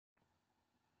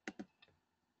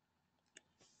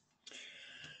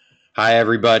Hi,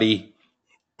 everybody.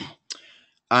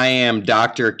 I am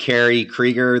Dr. Kerry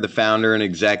Kriger, the founder and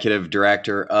executive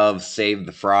director of Save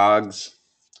the Frogs,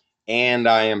 and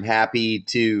I am happy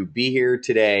to be here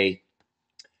today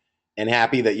and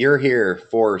happy that you're here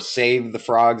for Save the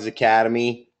Frogs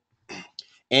Academy.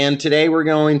 And today we're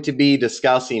going to be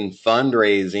discussing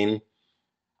fundraising.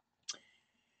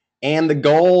 And the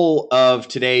goal of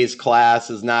today's class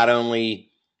is not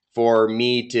only for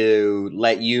me to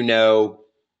let you know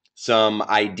some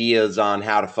ideas on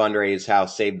how to fundraise, how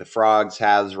Save the Frogs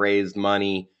has raised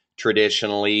money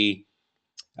traditionally,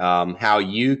 how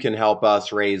you can help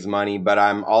us raise money, but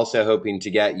I'm also hoping to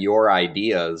get your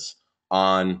ideas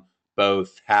on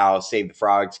both how Save the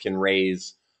Frogs can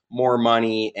raise more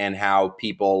money and how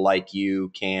people like you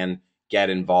can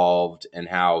get involved and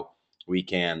how we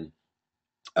can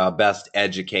best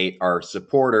educate our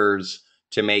supporters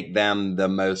to make them the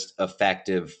most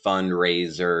effective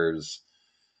fundraisers.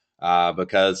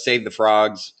 Because Save the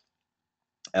Frogs,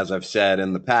 as I've said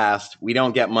in the past, we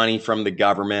don't get money from the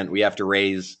government. We have to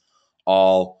raise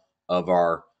all of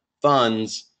our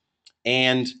funds.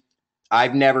 And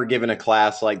I've never given a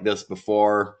class like this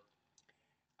before.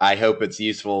 I hope it's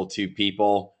useful to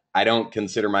people. I don't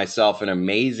consider myself an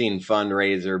amazing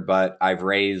fundraiser, but I've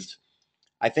raised,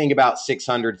 I think, about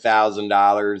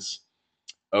 $600,000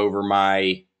 over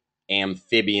my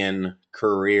amphibian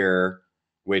career,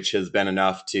 which has been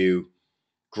enough to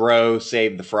grow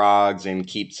Save the Frogs and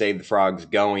keep Save the Frogs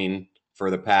going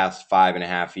for the past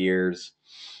 5.5 years.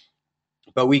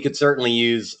 But we could certainly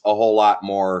use a whole lot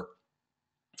more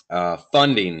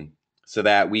funding so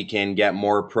that we can get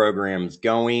more programs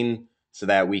going, so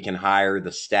that we can hire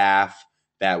the staff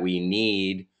that we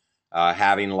need.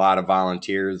 Having a lot of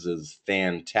volunteers is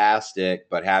fantastic,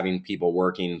 but having people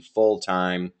working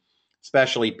full-time,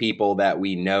 especially people that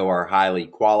we know are highly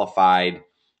qualified,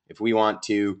 if we want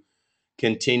to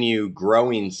continue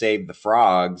growing Save the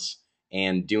Frogs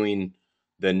and doing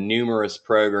the numerous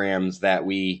programs that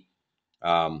we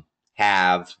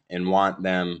have and want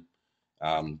them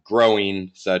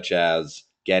growing, such as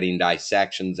getting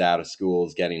dissections out of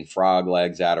schools, getting frog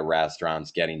legs out of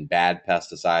restaurants, getting bad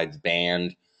pesticides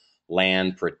banned,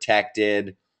 land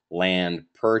protected, land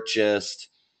purchased,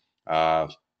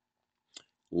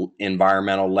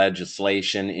 environmental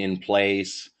legislation in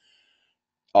place,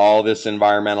 all this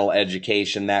environmental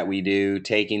education that we do,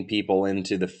 taking people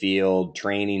into the field,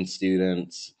 training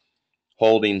students,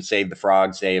 holding Save the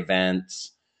Frogs Day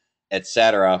events,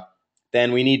 etc.,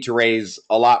 then we need to raise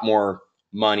a lot more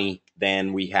money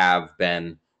than we have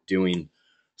been doing.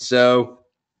 So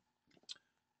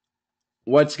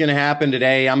what's going to happen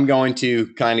today, I'm going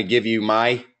to kind of give you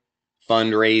my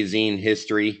fundraising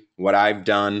history, what I've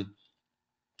done,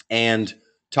 and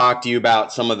talk to you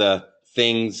about some of the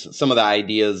things, some of the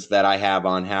ideas that I have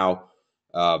on how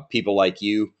people like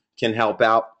you can help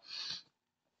out.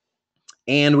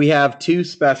 And we have two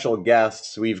special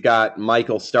guests. We've got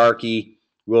Michael Starkey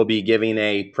will be giving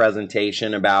a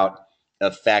presentation about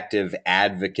effective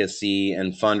advocacy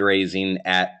and fundraising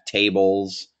at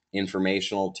tables,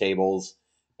 informational tables,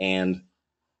 and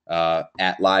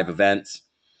at live events.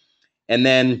 And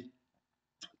then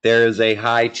there is a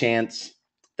high chance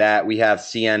that we have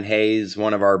CN Hayes,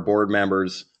 one of our board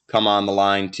members, come on the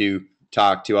line to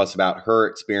talk to us about her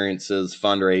experiences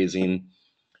fundraising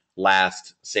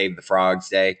last Save the Frogs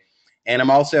Day. And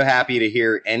I'm also happy to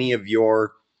hear any of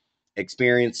your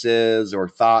experiences or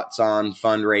thoughts on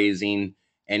fundraising,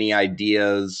 any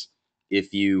ideas.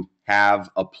 If you have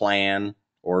a plan,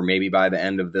 or maybe by the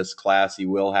end of this class,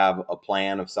 you will have a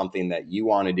plan of something that you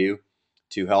want to do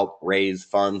to help raise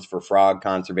funds for frog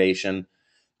conservation,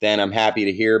 then I'm happy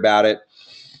to hear about it.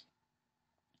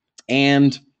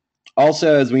 And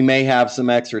also, as we may have some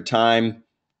extra time,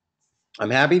 I'm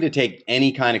happy to take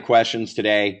any kind of questions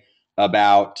today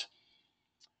about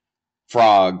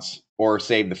frogs or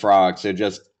Save the Frogs. So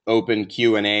just open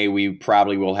Q&A, we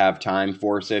probably will have time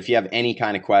for. So if you have any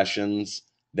kind of questions,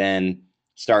 then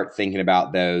start thinking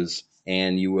about those,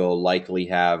 and you will likely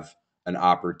have an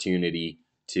opportunity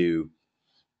to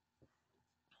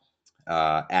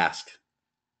ask.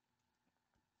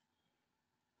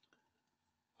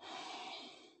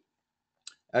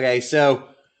 Okay, so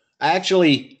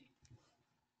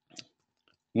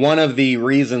one of the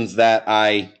reasons that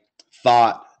I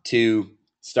thought to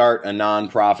start a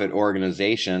nonprofit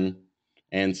organization,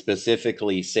 and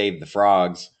specifically Save the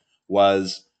Frogs,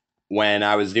 was when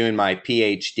I was doing my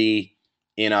PhD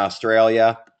in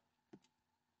Australia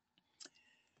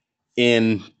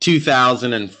in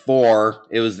 2004.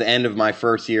 It was the end of my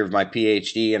first year of my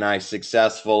PhD, and I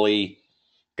successfully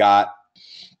got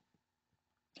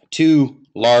 2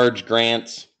 large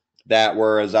grants that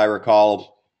were, as I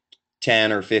recall,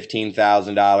 $10,000 or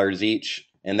 $15,000 each,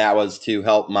 and that was to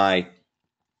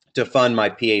fund my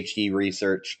PhD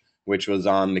research, which was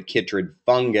on the chytrid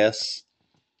fungus.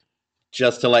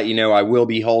 Just to let you know, I will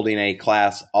be holding a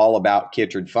class all about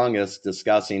chytrid fungus,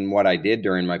 discussing what I did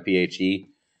during my PhD,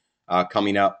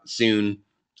 coming up soon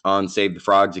on Save the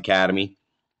Frogs Academy.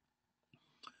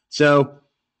 So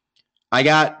I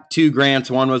got 2 grants.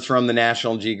 One was from the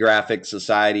National Geographic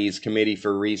Society's Committee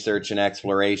for Research and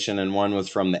Exploration, and one was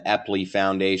from the Epley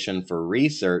Foundation for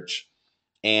Research.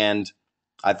 And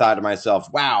I thought to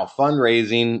myself, wow,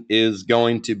 fundraising is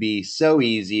going to be so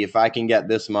easy if I can get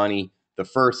this money the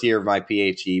first year of my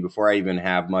PhD before I even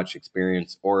have much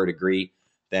experience or a degree,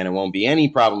 then it won't be any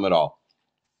problem at all.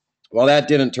 Well, that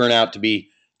didn't turn out to be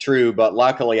true, but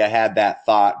luckily I had that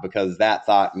thought, because that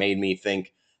thought made me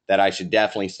think that I should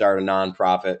definitely start a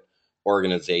nonprofit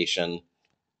organization.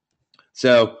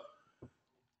 So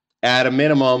at a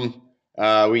minimum,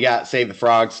 we got Save the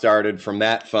Frogs started from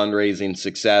that fundraising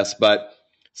success, but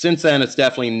since then, it's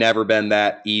definitely never been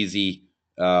that easy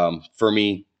for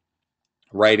me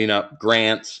writing up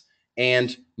grants.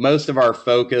 And most of our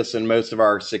focus and most of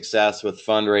our success with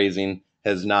fundraising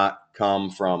has not come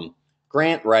from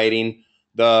grant writing.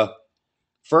 The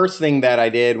first thing that I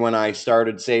did when I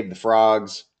started Save the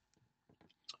Frogs,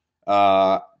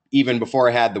 even before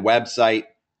I had the website,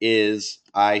 is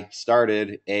I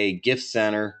started a gift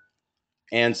center.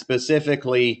 And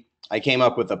specifically, I came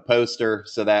up with a poster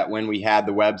so that when we had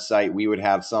the website, we would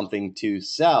have something to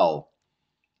sell.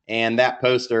 And that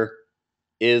poster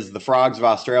is the Frogs of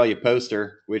Australia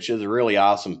poster, which is a really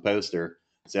awesome poster.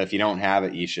 So if you don't have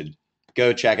it, you should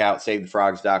go check out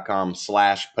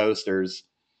savethefrogs.com/posters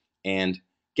and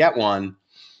get one.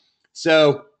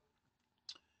 So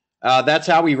that's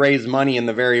how we raised money in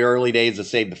the very early days of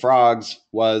Save the Frogs,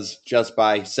 was just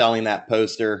by selling that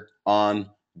poster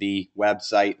on the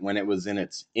website when it was in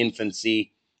its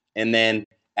infancy, and then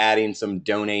adding some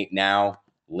donate now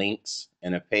links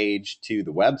and a page to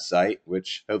the website,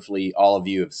 which hopefully all of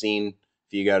you have seen.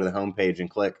 If you go to the homepage and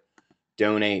click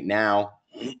donate now,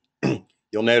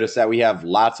 you'll notice that we have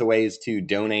lots of ways to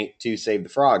donate to Save the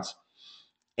Frogs.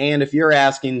 And if you're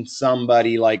asking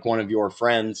somebody like one of your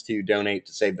friends to donate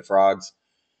to Save the Frogs,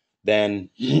 then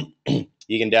you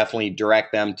can definitely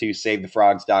direct them to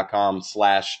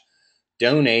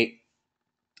savethefrogs.com/donate,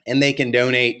 and they can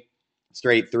donate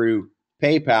straight through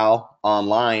PayPal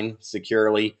online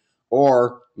securely,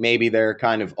 or maybe they're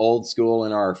kind of old school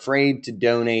and are afraid to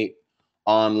donate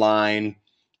online,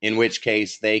 in which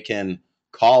case they can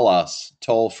call us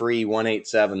toll free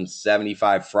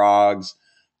 1-877-75-FROGS,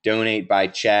 donate by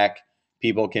check.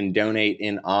 People can donate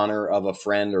in honor of a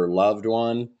friend or loved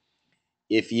one.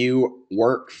 If you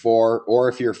work for, or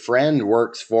if your friend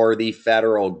works for the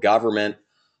federal government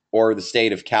or the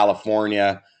state of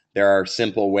California, there are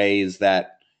simple ways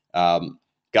that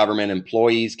government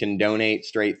employees can donate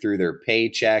straight through their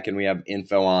paycheck, and we have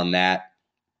info on that.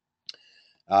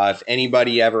 If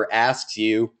anybody ever asks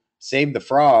you, Save the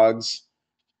Frogs,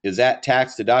 is that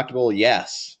tax deductible?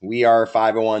 Yes. We are a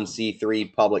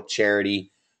 501c3 public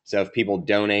charity, so if people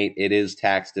donate, it is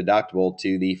tax deductible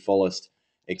to the fullest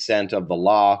extent of the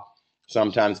law.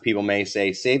 Sometimes people may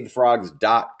say,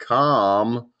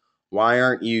 savethefrogs.com, why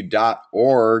aren't you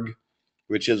 .org,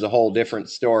 which is a whole different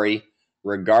story.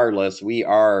 Regardless, we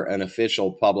are an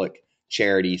official public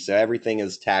charity, so everything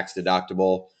is tax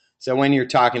deductible. So when you're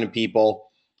talking to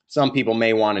people, some people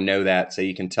may want to know that, so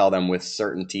you can tell them with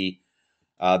certainty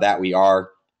that we are.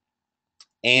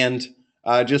 And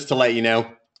just to let you know,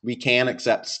 we can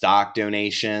accept stock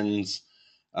donations.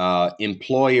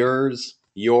 Employers,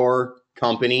 your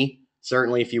company,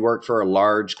 certainly if you work for a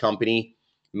large company,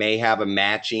 may have a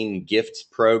matching gifts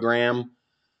program.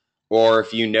 Or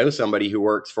if you know somebody who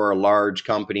works for a large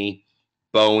company,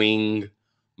 Boeing,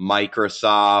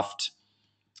 Microsoft,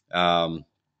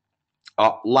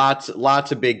 lots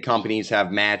of big companies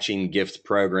have matching gifts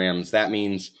programs. That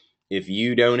means if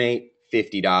you donate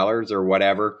 $50 or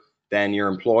whatever, then your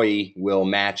employee will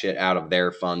match it out of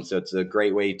their funds. So it's a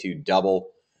great way to double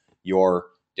your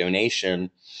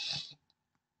donation.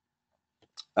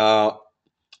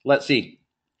 Let's see.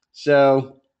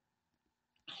 So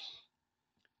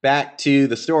back to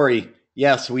the story.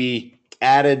 Yes, we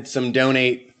added some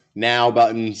donate now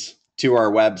buttons to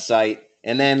our website.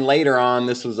 And then later on,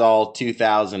 this was all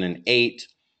 2008,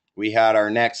 we had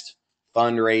our next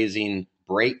fundraising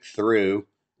breakthrough,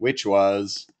 which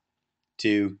was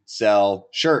to sell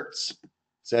shirts.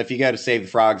 So if you go to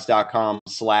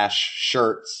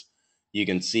savethefrogs.com/shirts, you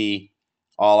can see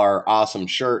all our awesome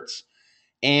shirts.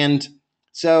 And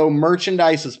so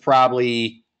merchandise is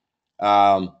probably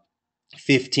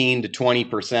 15 to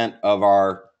 20% of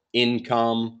our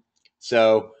income.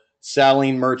 So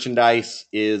selling merchandise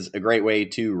is a great way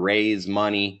to raise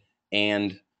money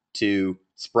and to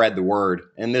spread the word.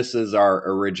 And this is our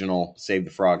original Save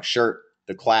the Frog shirt,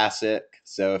 the classic.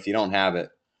 So if you don't have it,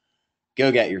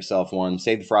 go get yourself one.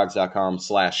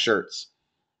 SaveTheFrogs.com/shirts.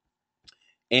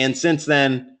 And since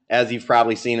then, as you've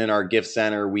probably seen in our gift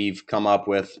center, we've come up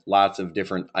with lots of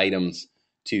different items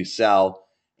to sell.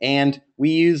 And we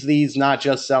use these not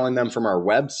just selling them from our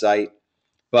website,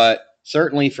 but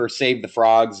certainly for Save the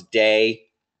Frogs Day.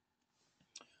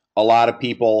 A lot of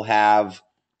people have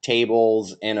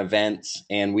tables and events,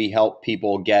 and we help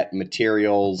people get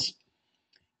materials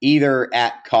either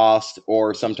at cost,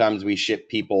 or sometimes we ship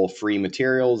people free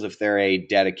materials if they're a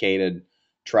dedicated,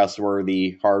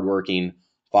 trustworthy, hardworking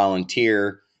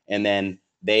volunteer, and then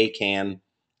they can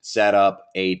set up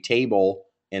a table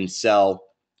and sell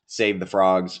Save the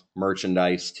Frogs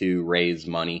merchandise to raise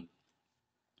money.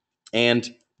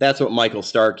 And that's what Michael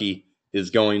Starkey is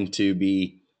going to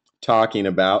be talking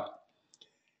about.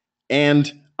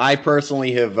 And I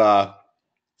personally have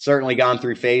certainly gone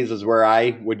through phases where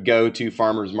I would go to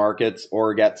farmers markets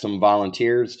or get some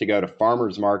volunteers to go to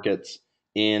farmers markets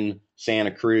in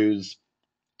Santa Cruz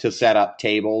to set up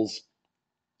tables.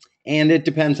 And it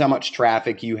depends how much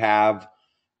traffic you have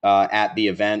at the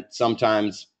event.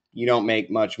 Sometimes you don't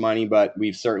make much money, but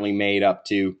we've certainly made up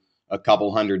to a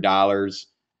couple $100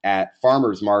 at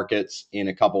farmers markets in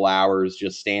a couple hours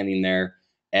just standing there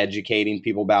educating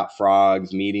people about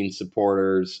frogs, meeting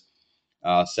supporters,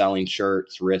 selling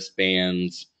shirts,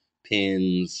 wristbands,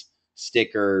 pins,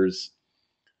 stickers.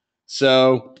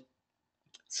 So,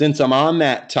 since I'm on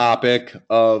that topic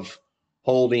of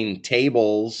holding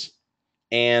tables,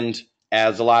 and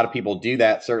as a lot of people do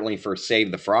that, certainly for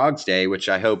Save the Frogs Day, which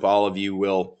I hope all of you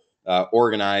will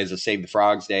organize a Save the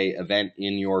Frogs Day event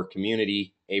in your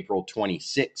community, April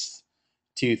 26th,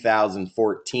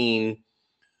 2014.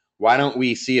 Why don't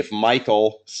we see if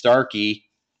Michael Starkey,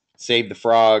 Save the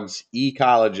Frogs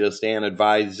ecologist and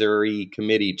advisory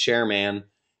committee chairman,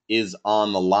 is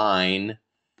on the line,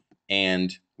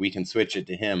 and we can switch it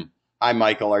to him. Hi,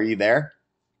 Michael. Are you there?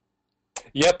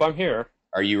 Yep, I'm here.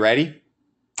 Are you ready?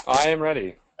 I am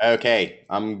ready. Okay,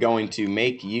 I'm going to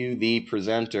make you the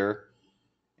presenter,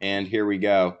 and here we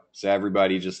go. So,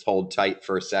 everybody just hold tight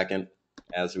for a second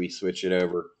as we switch it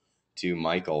over to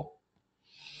Michael.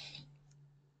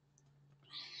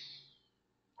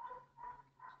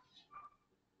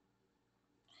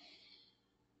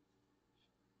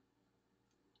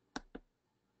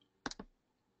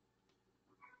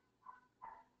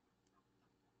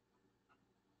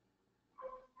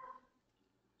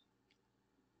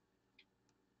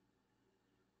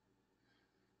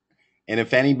 And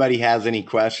if anybody has any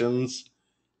questions,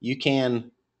 you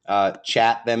can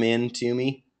chat them in to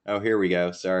me. Oh, here we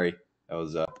go. Sorry. That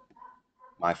was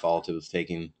my fault. It was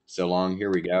taking so long. Here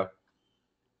we go.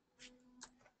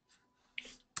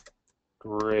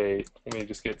 Great. Let me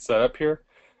just get set up here.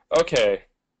 Okay.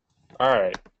 All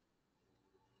right.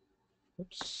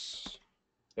 Oops.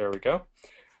 There we go.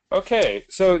 Okay.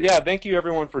 So yeah, thank you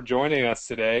everyone for joining us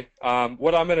today.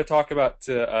 What I'm going to talk about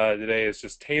today is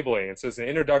just tabling. And so it's an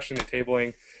introduction to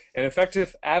tabling and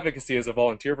effective advocacy as a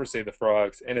volunteer for Save the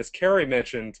Frogs. And as Kerry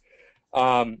mentioned,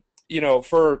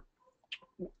 for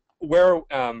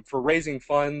for raising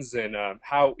funds and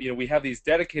how we have these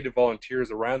dedicated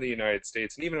volunteers around the United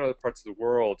States and even other parts of the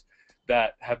world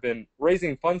that have been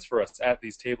raising funds for us at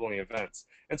these tabling events.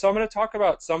 And so I'm going to talk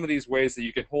about some of these ways that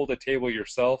you can hold a table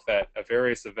yourself at a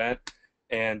various event,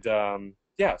 and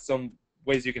yeah, some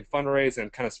ways you can fundraise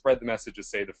and kind of spread the message of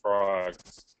Save the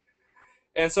Frogs.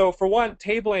 And so for one,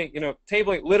 tabling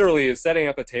literally is setting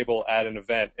up a table at an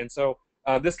event. And so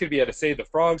this could be at a Save the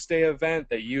Frogs Day event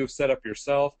that you've set up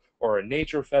yourself, or a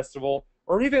nature festival,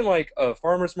 or even like a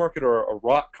farmer's market or a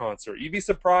rock concert. You'd be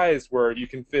surprised where you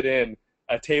can fit in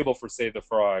a table for Save the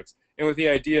Frogs. And with the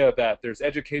idea that there's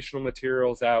educational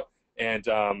materials out and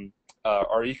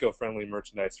our eco-friendly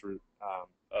merchandise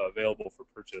available for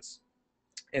purchase.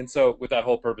 And so with that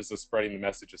whole purpose of spreading the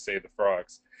message of Save the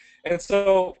Frogs. And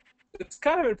so it's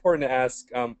kind of important to ask,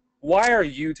 why are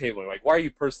you tabling? Like, why are you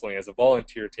personally, as a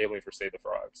volunteer, tabling for Save the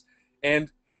Frogs? And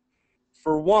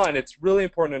for one, it's really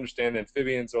important to understand that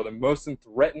amphibians are the most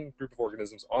threatened group of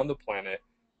organisms on the planet,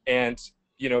 and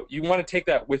you want to take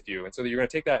that with you, and so you're going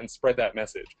to take that and spread that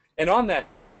message. And on that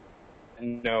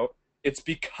note, it's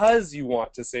because you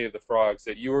want to save the frogs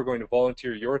that you are going to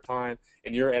volunteer your time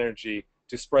and your energy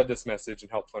to spread this message and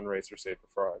help fundraise for Save the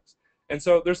Frogs. And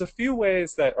so there's a few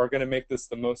ways that are going to make this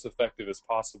the most effective as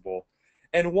possible.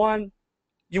 And one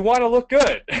you want to look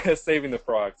good saving the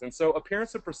frogs. And so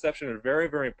appearance and perception are very,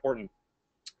 very important.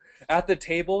 At the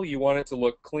table, you want it to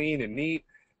look clean and neat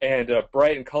and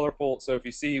bright and colorful. So if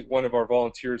you see one of our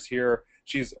volunteers here,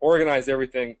 she's organized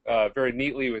everything very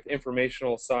neatly with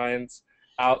informational signs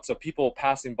out, so people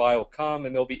passing by will come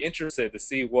and they'll be interested to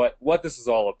see what this is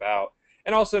all about.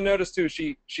 And also notice too,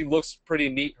 she looks pretty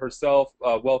neat herself,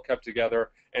 well kept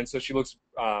together, and so she looks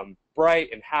bright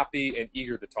and happy and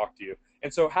eager to talk to you.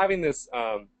 And so having this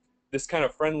kind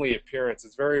of friendly appearance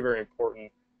is very, very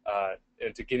important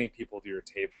into getting people to your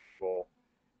table.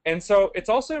 And so it's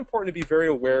also important to be very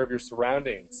aware of your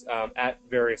surroundings at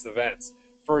various events.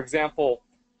 For example,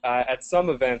 at some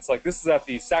events, like this is at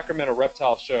the Sacramento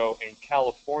Reptile Show in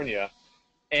California,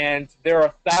 and there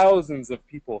are thousands of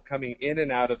people coming in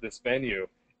and out of this venue.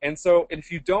 And so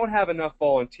if you don't have enough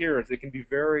volunteers, it can be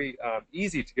very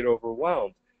easy to get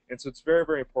overwhelmed. And so it's very,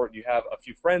 very important you have a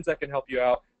few friends that can help you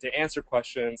out to answer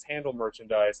questions, handle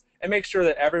merchandise, and make sure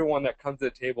that everyone that comes to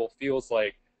the table feels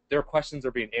like their questions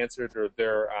are being answered, or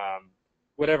their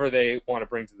whatever they want to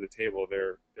bring to the table,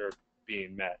 they're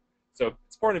being met. So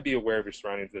it's important to be aware of your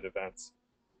surroundings at events.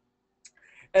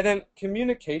 And then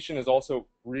communication is also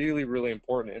really, really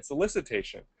important, and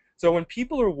solicitation. So when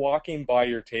people are walking by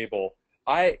your table,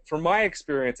 from my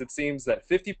experience, it seems that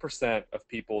 50% of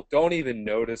people don't even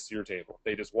notice your table.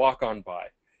 They just walk on by.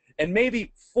 And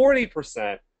maybe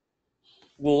 40%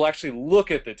 will actually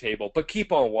look at the table, but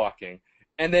keep on walking.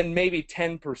 And then maybe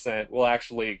 10% will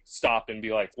actually stop and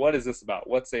be like, what is this about?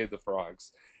 What Save the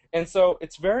Frogs? And so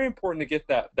it's very important to get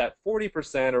that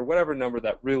 40% or whatever number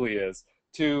that really is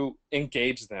to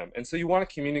engage them. And so you want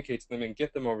to communicate to them and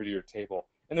get them over to your table.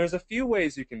 And there's a few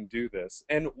ways you can do this.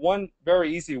 And one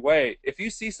very easy way, if you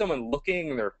see someone looking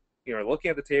and they're looking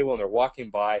at the table and they're walking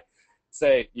by,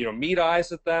 say, meet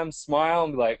eyes with them, smile,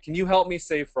 and be like, can you help me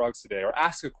save frogs today? Or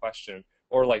ask a question.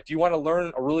 Or like, do you want to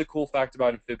learn a really cool fact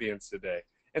about amphibians today?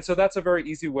 And so that's a very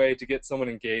easy way to get someone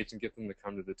engaged and get them to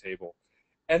come to the table.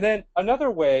 And then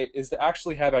another way is to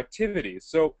actually have activities.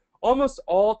 So almost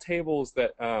all tables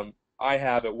that I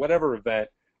have at whatever event,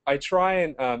 I try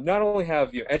and not only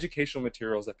have educational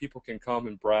materials that people can come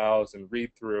and browse and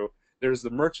read through. There's the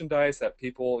merchandise that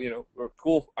people are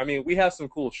cool. I mean, we have some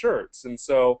cool shirts, and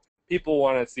so people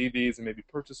want to see these and maybe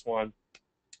purchase one,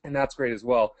 and that's great as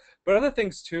well. But other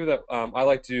things too that I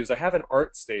like to do is I have an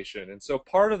art station, and so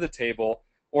part of the table,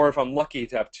 or if I'm lucky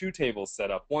to have two tables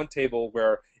set up, one table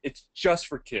where it's just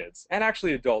for kids, and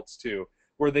actually adults too,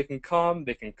 where they can come,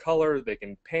 they can color, they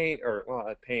can paint, or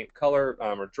color,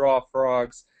 or draw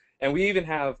frogs. And we even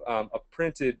have a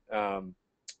printed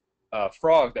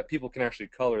frog that people can actually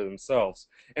color themselves.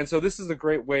 And so this is a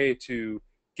great way to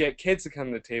get kids to come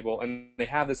to the table, and they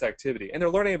have this activity. And they're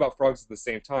learning about frogs at the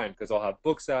same time, because I'll have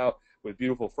books out with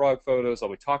beautiful frog photos. I'll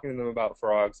be talking to them about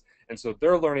frogs. And so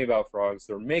they're learning about frogs,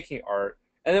 they're making art,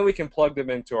 and then we can plug them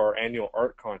into our annual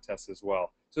art contest as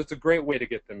well. So it's a great way to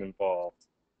get them involved.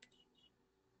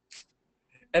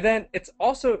 And then it's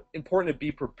also important to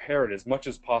be prepared as much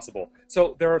as possible.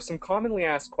 So there are some commonly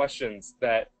asked questions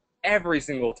that every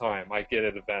single time I get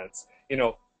at events.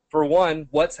 For one,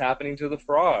 what's happening to the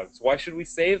frogs? Why should we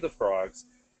save the frogs?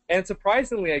 And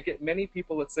surprisingly, I get many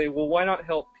people that say, well, why not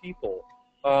help people?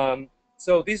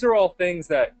 So these are all things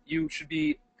that you should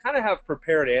be kind of have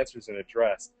prepared answers and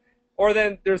addressed. Or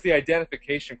then there's the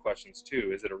identification questions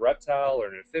too. Is it a reptile or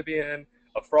an amphibian,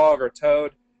 a frog or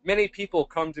toad? Many people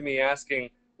come to me asking,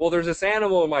 well, there's this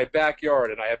animal in my backyard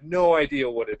and I have no idea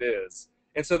what it is.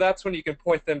 And so that's when you can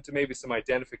point them to maybe some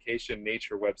identification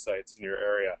nature websites in your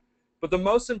area. But the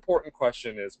most important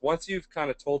question is, once you've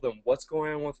kind of told them what's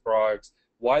going on with frogs,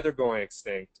 why they're going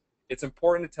extinct, it's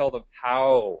important to tell them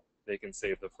how they can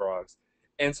save the frogs.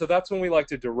 And so that's when we like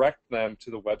to direct them to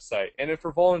the website. And then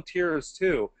for volunteers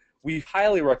too, we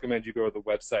highly recommend you go to the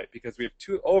website, because we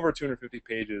have over 250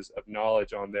 pages of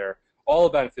knowledge on there, all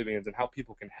about amphibians and how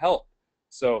people can help.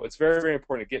 So it's very, very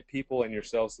important to get people and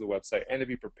yourselves to the website, and to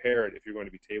be prepared if you're going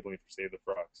to be tabling for Save the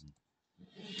Frogs.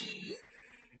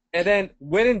 And then,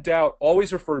 when in doubt,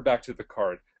 always refer back to the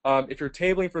card. If you're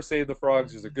tabling for Save the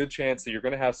Frogs, there's a good chance that you're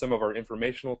going to have some of our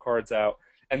informational cards out.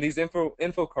 And these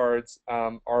info cards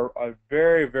are a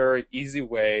very, very easy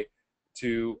way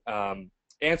to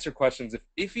answer questions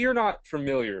if you're not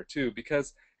familiar too.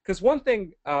 Because one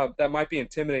thing that might be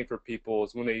intimidating for people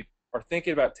is when they are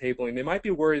thinking about tabling, they might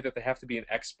be worried that they have to be an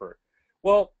expert.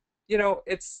 Well,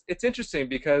 it's interesting,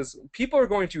 because people are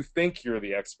going to think you're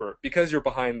the expert because you're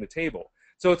behind the table.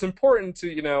 So it's important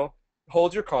to,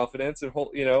 hold your confidence and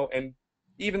and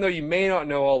even though you may not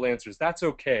know all answers, that's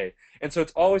okay. And so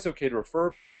it's always okay to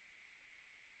refer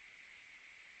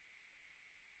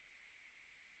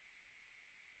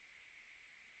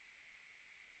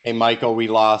Hey, Michael, we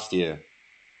lost you.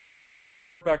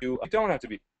 Back to, you don't have to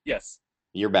be. Yes.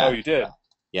 You're Oh, back. you did.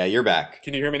 Yeah, you're back.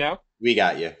 Can you hear me now? We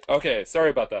got you. Okay,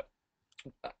 sorry about that.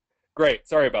 Great,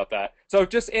 sorry about that. So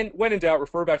just when in doubt,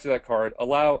 refer back to that card.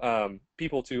 Allow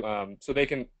people to so they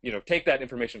can take that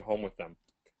information home with them.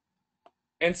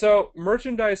 And so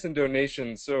merchandise and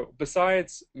donations. So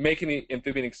besides making the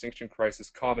amphibian extinction crisis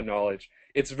common knowledge,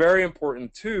 it's very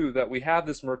important too that we have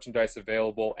this merchandise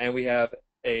available and we have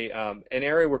a an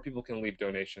area where people can leave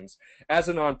donations. As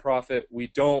a nonprofit,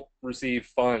 we don't receive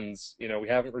funds. We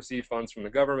haven't received funds from the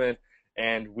government,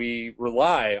 and we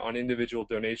rely on individual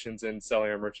donations and selling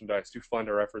our merchandise to fund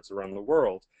our efforts around the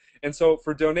world. And so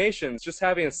for donations, just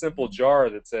having a simple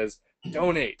jar that says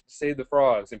donate, save the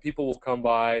frogs, and people will come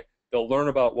by, they'll learn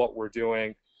about what we're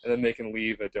doing, and then they can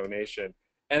leave a donation.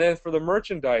 And then for the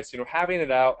merchandise, having it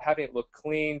out, having it look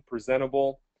clean,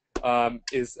 presentable,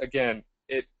 is again,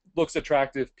 it looks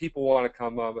attractive. People want to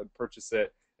come up and purchase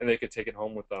it, and they could take it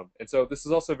home with them. And so this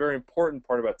is also a very important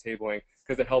part about tabling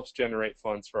because it helps generate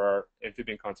funds for our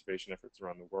amphibian conservation efforts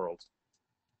around the world.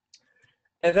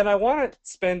 And then I want to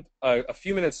spend a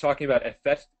few minutes talking about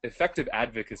effective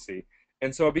advocacy.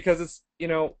 And so because it's,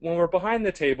 when we're behind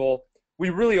the table, we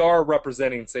really are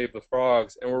representing Save the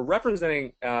Frogs, and we're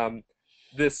representing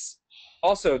this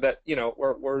also that,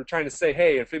 we're trying to say,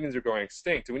 hey, amphibians are going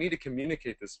extinct, and we need to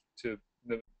communicate this to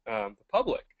the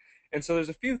public. And so there's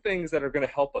a few things that are going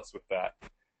to help us with that.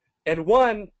 And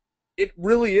one, it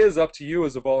really is up to you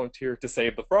as a volunteer to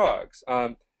save the frogs.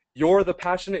 You're the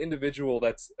passionate individual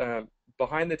that's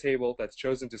behind the table that's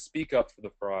chosen to speak up for the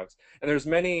frogs. And there's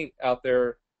many out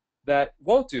there that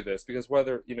won't do this because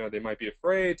whether they might be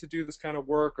afraid to do this kind of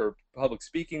work or public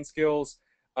speaking skills.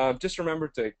 Just remember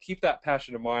to keep that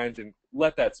passion in mind and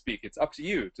let that speak. It's up to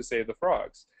you to save the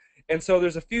frogs. And so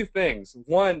there's a few things.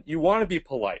 One, you want to be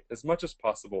polite as much as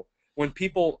possible. When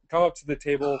people come up to the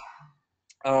table,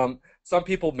 some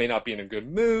people may not be in a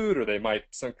good mood, or they might,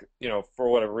 for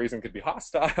whatever reason, could be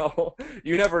hostile.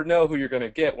 You never know who you're going to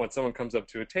get when someone comes up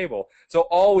to a table. So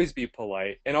always be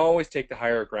polite and always take the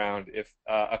higher ground if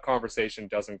a conversation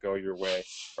doesn't go your way,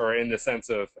 or in the sense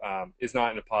of is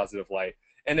not in a positive light.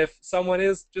 And if someone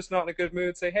is just not in a good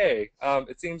mood, say, hey,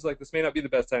 it seems like this may not be the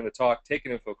best time to talk. Take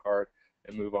an info card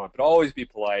and move on. But always be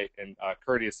polite and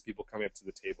courteous to people coming up to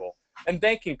the table. And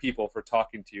thanking people for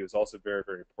talking to you is also very,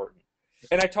 very important.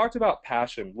 And I talked about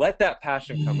passion. Let that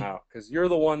passion come out because you're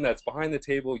the one that's behind the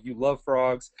table. You love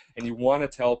frogs and you want to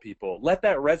tell people. Let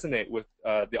that resonate with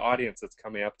the audience that's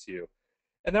coming up to you.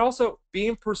 And then also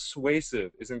being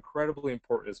persuasive is incredibly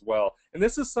important as well. And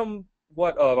this is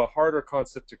somewhat of a harder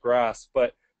concept to grasp.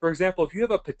 But for example, if you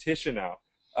have a petition out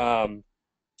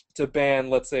to ban,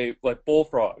 let's say, like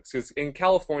bullfrogs, because in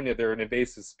California they're an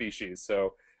invasive species.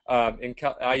 So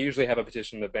I usually have a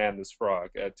petition to ban this frog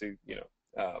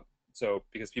so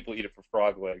because people eat it for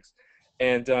frog legs.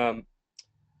 And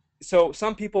so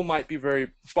some people might be very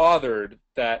bothered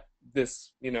that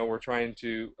this, we're trying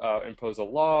to impose a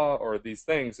law or these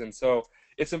things. And so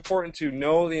it's important to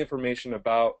know the information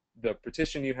about the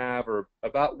petition you have or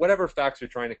about whatever facts you're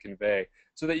trying to convey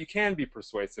so that you can be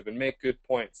persuasive and make good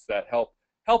points that help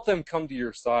them come to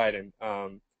your side.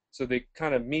 And so they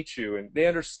kind of meet you and they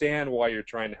understand why you're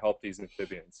trying to help these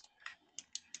amphibians.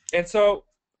 And so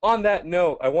on that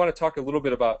note, I want to talk a little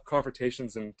bit about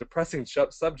confrontations and depressing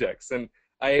subjects. And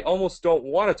I almost don't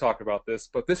want to talk about this,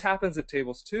 but this happens at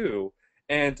tables too.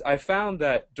 And I found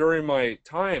that during my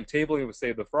time tabling with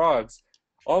Save the Frogs,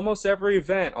 almost every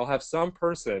event I'll have some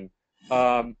person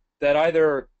that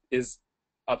either is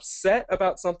upset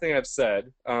about something I've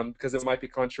said because it might be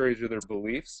contrary to their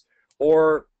beliefs,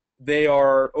 or they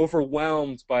are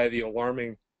overwhelmed by the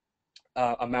alarming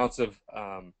amounts of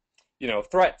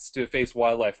threats to face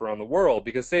wildlife around the world.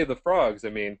 Because Save the Frogs, I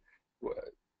mean,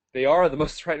 they are the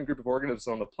most threatened group of organisms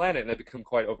on the planet, and they become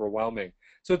quite overwhelming.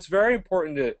 So it's very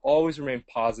important to always remain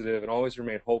positive and always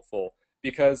remain hopeful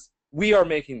because we are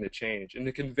making the change, and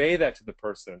to convey that to the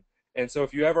person. And so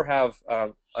if you ever have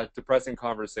a depressing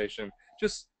conversation,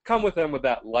 just come with them with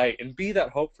that light and be that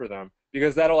hope for them,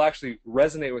 because that'll actually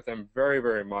resonate with them very,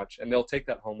 very much, and they'll take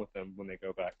that home with them when they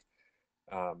go back.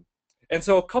 And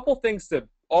so a couple things to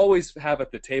always have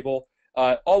at the table.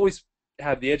 Always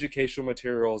have the educational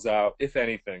materials out, if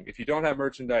anything. If you don't have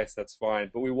merchandise, that's fine.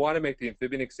 But we want to make the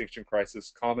amphibian extinction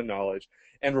crisis common knowledge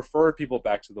and refer people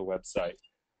back to the website.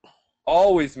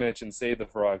 Always mention Save the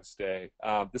Frogs Day.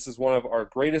 This is one of our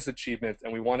greatest achievements,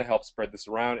 and we want to help spread this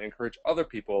around and encourage other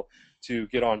people to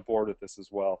get on board with this as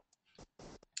well.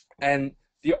 And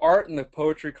the art and the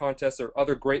poetry contests are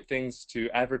other great things to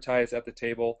advertise at the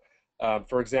table.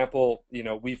 For example,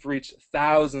 we've reached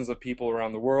thousands of people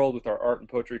around the world with our art and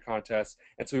poetry contests,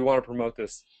 and so we want to promote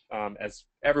this as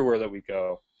everywhere that we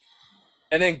go.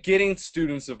 And then getting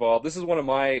students involved. This is one of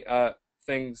my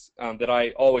things that I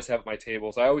always have at my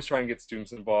tables. I always try and get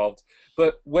students involved.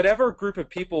 But whatever group of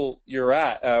people you're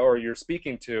at or you're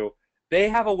speaking to, they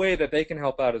have a way that they can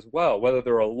help out as well, whether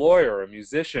they're a lawyer, a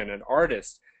musician, an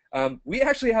artist. We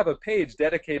actually have a page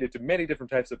dedicated to many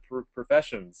different types of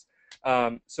professions.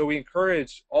 So we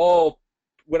encourage all,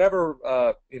 whatever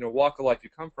walk of life you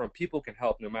come from, people can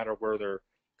help no matter where they're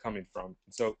coming from.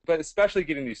 So, but especially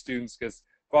getting these students, because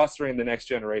fostering the next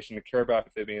generation to care about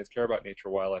amphibians, care about nature,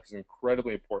 wildlife is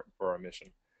incredibly important for our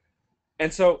mission. And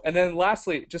then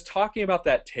lastly, just talking about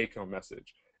that take-home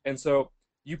message. And so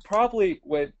you probably,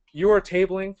 when you are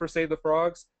tabling for Save the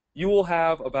Frogs, you will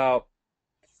have about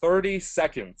 30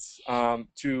 seconds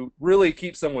to really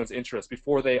keep someone's interest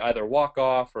before they either walk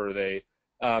off or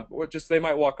just they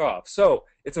might walk off. So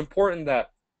it's important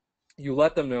that you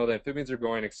let them know that amphibians are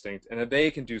going extinct and that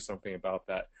they can do something about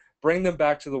that. Bring them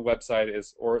back to the website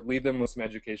or leave them with some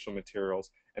educational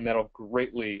materials, and that'll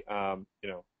greatly,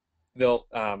 they'll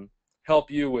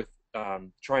help you with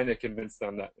trying to convince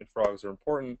them that frogs are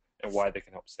important and why they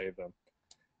can help save them.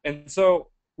 And so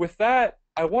with that,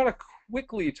 I want to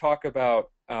quickly talk about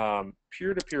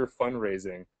peer-to-peer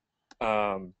fundraising.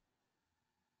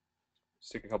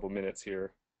 Just take a couple minutes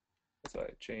here as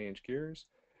I change gears.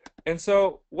 And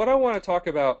so what I want to talk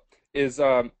about is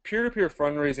peer-to-peer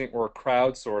fundraising or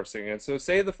crowdsourcing. And so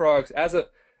Save the Frogs,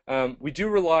 we do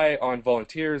rely on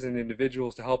volunteers and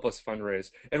individuals to help us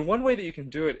fundraise. And one way that you can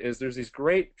do it is there's these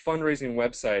great fundraising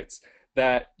websites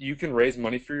that you can raise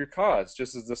money for your cause,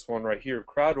 just as this one right here,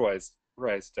 CrowdWise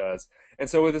does. And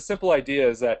so with a simple idea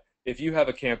is that if you have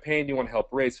a campaign you want to help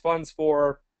raise funds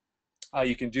for,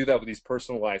 you can do that with these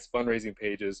personalized fundraising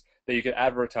pages that you can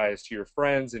advertise to your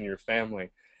friends and your family.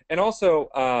 And also,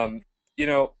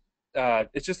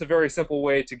 it's just a very simple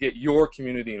way to get your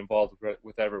community involved with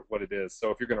whatever what it is.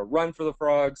 So if you're going to run for the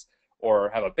frogs or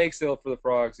have a bake sale for the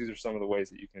frogs, these are some of the ways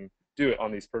that you can do it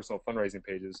on these personal fundraising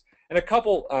pages. And a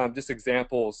couple just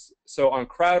examples. So on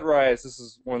CrowdRise, this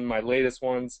is one of my latest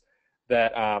ones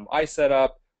that I set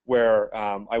up where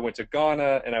I went to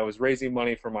Ghana and I was raising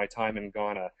money for my time in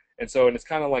Ghana. And it's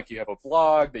kind of like you have a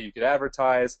blog that you could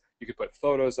advertise, you could put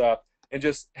photos up, and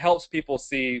just helps people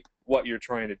see what you're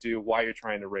trying to do, why you're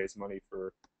trying to raise money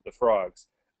for the frogs.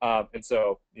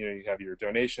 You have your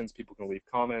donations, people can leave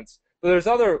comments. But there's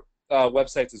other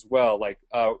websites as well. Like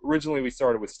originally we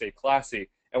started with Stay Classy,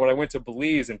 and when I went to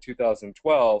Belize in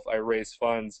 2012, I raised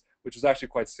funds, which was actually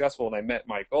quite successful, and I met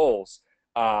my goals.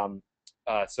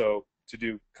 So to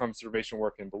do conservation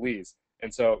work in Belize.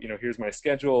 And so, here's my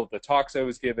schedule, the talks I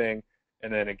was giving,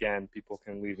 and then again, people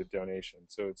can leave a donation.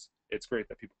 So it's great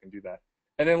that people can do that.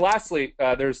 And then lastly,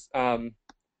 there's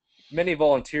many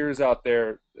volunteers out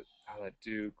there that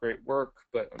do great work,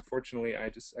 but unfortunately, I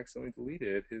just accidentally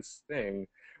deleted his thing.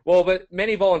 Well, but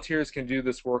many volunteers can do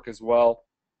this work as well.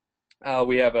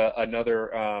 We have another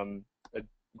a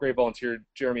great volunteer,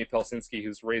 Jeremy Pelsinski,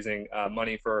 who's raising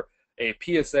money for a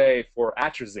PSA for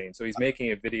atrazine. So he's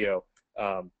making a video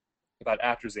about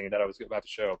atrazine that I was about to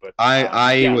show. But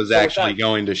I was actually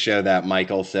going to show that,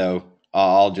 Michael, so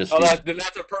I'll just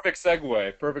that's a perfect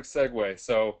segue. Perfect segue.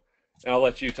 So I'll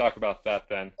let you talk about that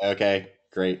then. Okay,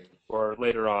 great. Or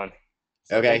later on.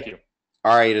 So okay. Thank you.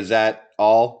 All right, is that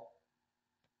all?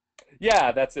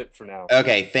 Yeah, that's it for now.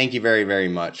 Okay, thank you very, very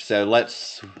much. So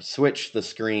let's switch the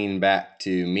screen back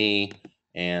to me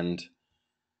and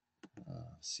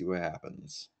see what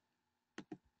happens.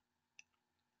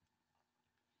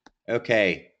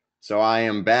 Okay, so I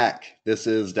am back. This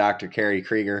is Dr. Kerry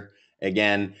Kriger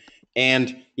again.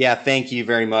 And yeah, thank you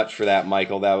very much for that,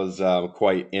 Michael. That was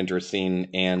quite interesting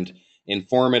and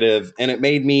informative. And it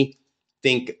made me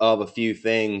think of a few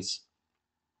things.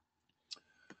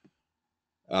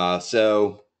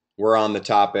 So we're on the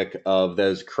topic of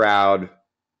those crowd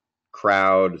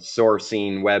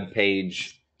sourcing web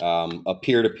page, a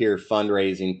peer-to-peer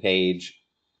fundraising page.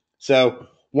 So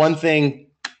one thing,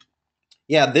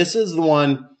 yeah, this is the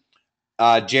one.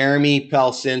 Jeremy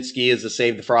Pelsinski is a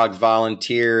Save the Frogs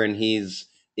volunteer, and he's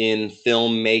in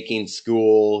filmmaking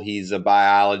school. He's a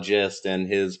biologist,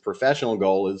 and his professional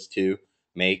goal is to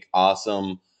make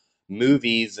awesome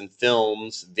movies and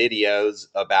films, videos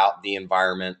about the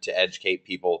environment to educate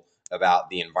people about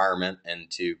the environment and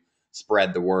to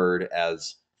spread the word,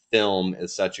 as film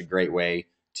is such a great way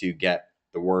to get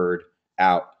the word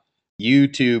out.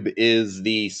 YouTube is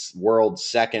the world's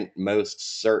second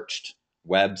most searched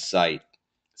website.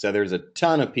 So there's a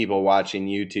ton of people watching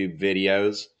YouTube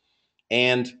videos.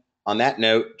 And on that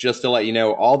note, just to let you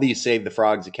know, all these Save the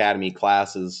Frogs Academy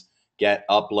classes get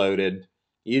uploaded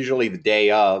usually the day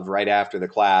of, right after the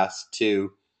class,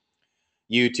 to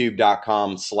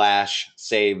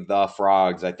youtube.com/save the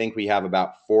frogs. I think we have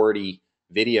about 40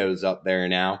 videos up there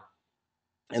now.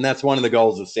 And that's one of the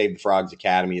goals of Save the Frogs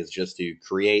Academy, is just to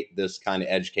create this kind of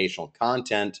educational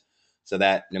content so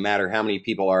that no matter how many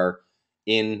people are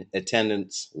in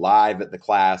attendance live at the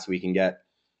class, we can get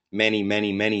many,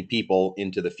 many, many people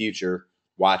into the future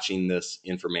watching this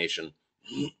information.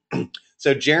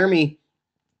 So Jeremy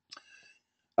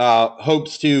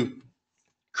hopes to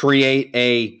create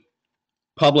a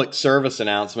public service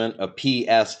announcement, a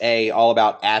PSA, all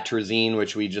about atrazine,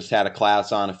 which we just had a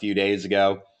class on a few days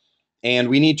ago. And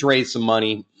we need to raise some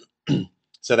money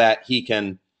so that he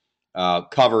can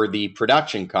cover the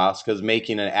production costs, because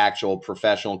making an actual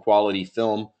professional quality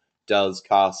film does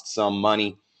cost some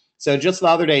money. So just the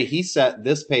other day, he set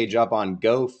this page up on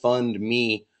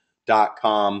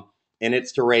GoFundMe.com, and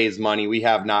it's to raise money. We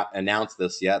have not announced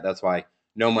this yet. That's why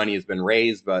no money has been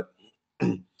raised, but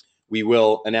we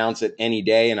will announce it any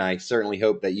day, and I certainly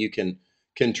hope that you can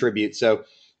contribute. So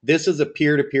this is a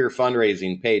peer-to-peer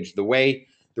fundraising page. The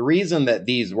reason that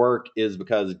these work is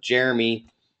because Jeremy,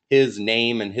 his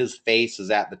name and his face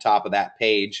is at the top of that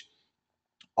page.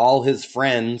 All his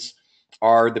friends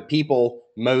are the people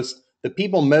most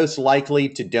likely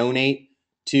to donate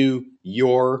to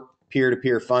your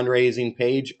peer-to-peer fundraising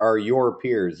page are your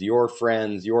peers, your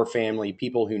friends, your family,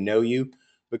 people who know you,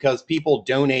 because people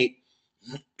donate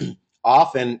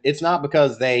often. It's not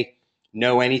because they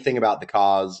know anything about the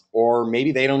cause, or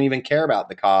maybe they don't even care about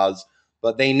the cause,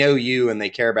 but they know you and they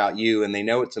care about you and they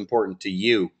know it's important to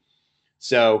you.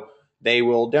 So they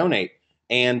will donate.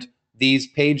 And these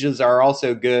pages are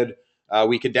also good.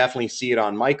 We could definitely see it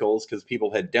on Michael's because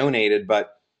people had donated,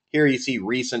 but here you see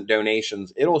recent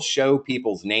donations. It'll show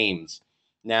people's names.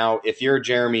 Now, if you're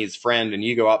Jeremy's friend and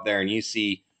you go up there and you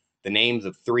see the names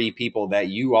of 3 people that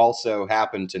you also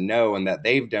happen to know and that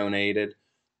they've donated,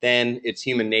 then it's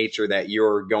human nature that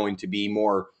you're going to be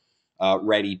more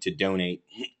ready to donate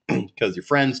because your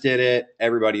friends did it,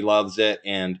 everybody loves it,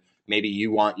 and maybe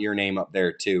you want your name up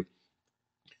there too.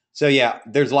 So yeah,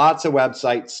 there's lots of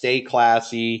websites: Stay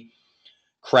Classy,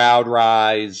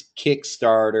 CrowdRise,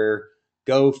 Kickstarter,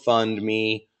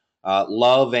 GoFundMe,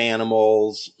 Love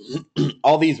Animals.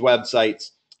 All these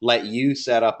websites let you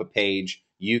set up a page.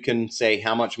 You can say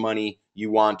how much money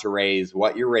you want to raise,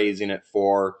 what you're raising it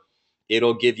for.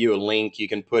 It'll give you a link. You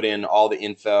can put in all the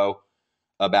info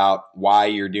about why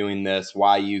you're doing this,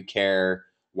 why you care,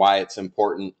 why it's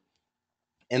important.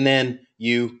 And then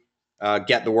you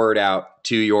get the word out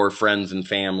to your friends and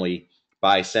family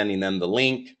by sending them the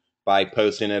link, by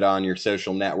posting it on your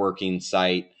social networking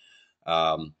site,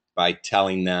 by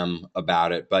telling them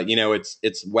about it. But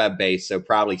it's web based, so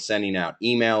probably sending out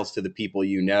emails to the people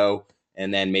you know,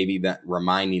 and then maybe that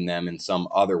reminding them in some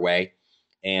other way.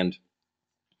 And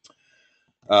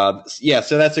yeah,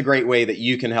 so that's a great way that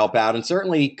you can help out. And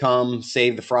certainly come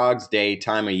Save the Frogs Day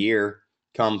time of year,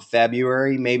 come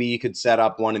February, maybe you could set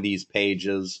up one of these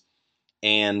pages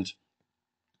and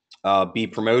be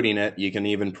promoting it. You can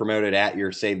even promote it at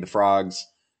your Save the Frogs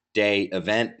Day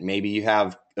event. Maybe you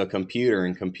have a computer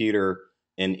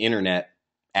and internet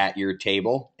at your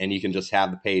table, and you can just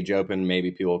have the page open.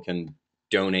 Maybe people can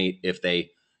donate if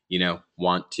they,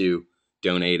 want to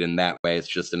donate in that way. It's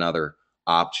just another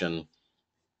option.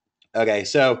 Okay,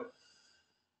 so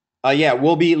yeah,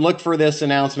 look for this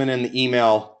announcement in the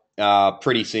email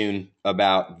pretty soon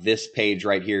about this page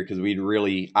right here, because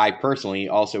I personally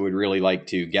also would really like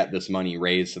to get this money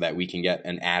raised so that we can get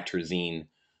an atrazine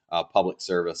public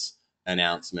service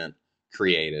announcement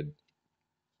created.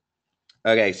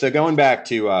 Okay, so going back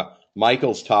to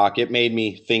Michael's talk, it made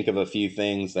me think of a few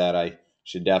things that I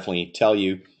should definitely tell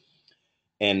you.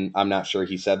 And I'm not sure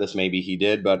he said this, maybe he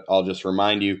did, but I'll just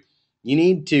remind you. You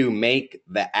need to make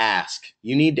the ask.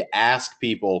 You need to ask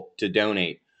people to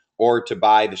donate or to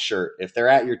buy the shirt. If they're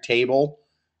at your table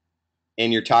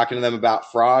and you're talking to them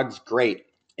about frogs, great.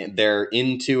 They're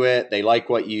into it. They like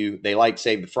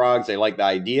Save the Frogs. They like the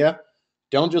idea.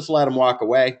 Don't just let them walk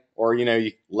away, or,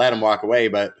 you let them walk away,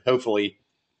 but hopefully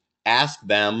ask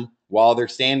them while they're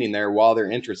standing there, while they're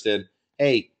interested,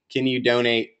 hey, can you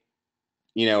donate,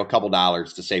 a couple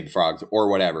dollars to Save the Frogs or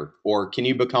whatever? Or can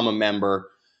you become a member?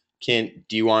 Do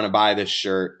you want to buy this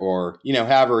shirt? Or,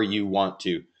 however you want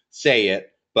to say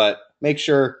it, but make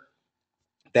sure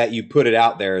that you put it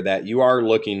out there that you are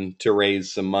looking to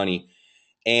raise some money.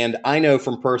 And I know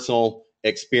from personal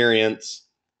experience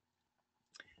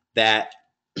that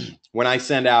when I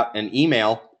send out an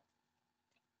email,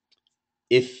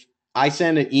 if I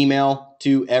send an email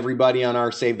to everybody on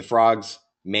our Save the Frogs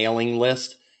mailing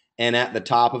list, and at the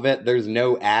top of it, there's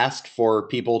no ask for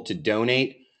people to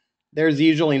donate. There's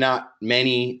usually not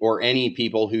many or any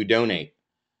people who donate.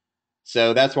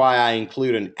 So that's why I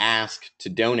include an ask to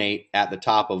donate at the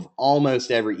top of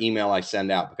almost every email I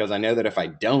send out, because I know that if I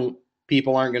don't,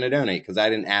 people aren't going to donate because I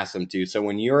didn't ask them to. So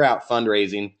when you're out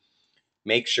fundraising,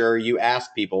 make sure you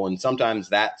ask people. And sometimes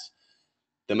that's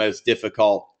the most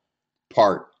difficult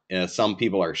part. Some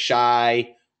people are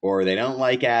shy or they don't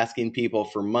like asking people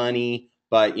for money,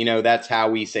 but that's how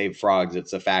we save frogs.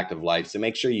 It's a fact of life. So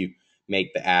make sure you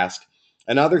make the ask.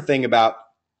 Another thing about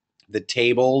the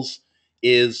tables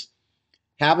is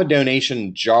have a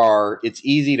donation jar. It's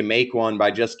easy to make one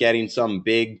by just getting some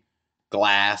big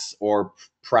glass, or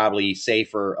probably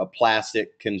safer, a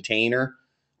plastic container,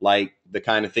 like the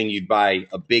kind of thing you'd buy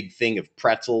a big thing of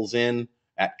pretzels in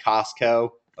at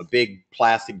Costco, a big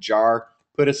plastic jar.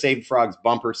 Put a Save Frogs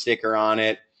bumper sticker on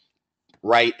it.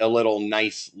 Write a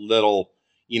nice little,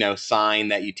 sign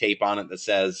that you tape on it that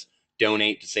says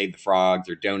donate to Save the Frogs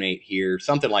or donate here,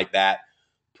 something like that.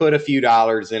 Put a few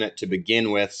dollars in it to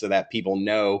begin with so that people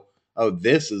know, oh,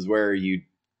 this is where you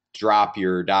drop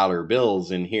your dollar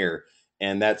bills in here.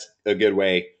 And that's a good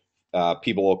way.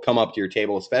 People will come up to your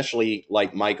table, especially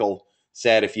like Michael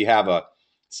said, if you have a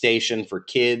station for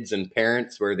kids and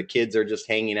parents where the kids are just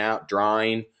hanging out,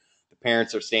 drawing, the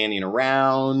parents are standing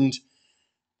around,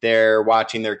 they're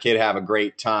watching their kid have a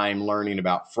great time learning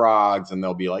about frogs, and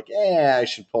they'll be like, yeah, I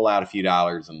should pull out a few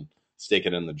dollars and stick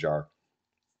it in the jar.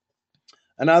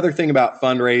 Another thing about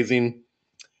fundraising,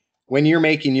 when you're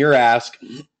making your ask,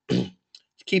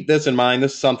 keep this in mind.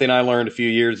 This is something I learned a few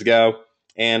years ago,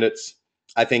 and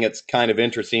I think it's kind of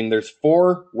interesting. There's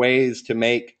four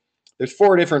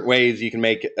different ways you can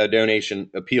make a donation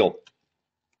appeal.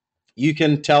 You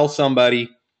can tell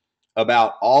somebody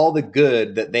about all the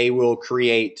good that they will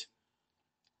create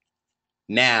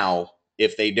now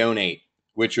if they donate,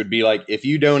 which would be like, if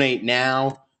you donate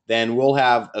now, then we'll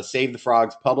have a Save the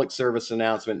Frogs public service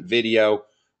announcement video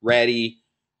ready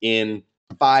in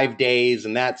 5 days,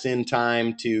 and that's in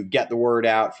time to get the word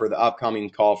out for the upcoming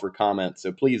call for comments.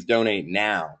 So please donate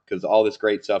now, because all this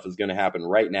great stuff is going to happen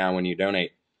right now when you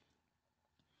donate.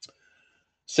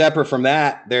 Separate from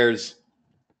that, there's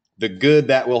the good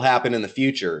that will happen in the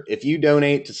future. If you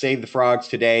donate to Save the Frogs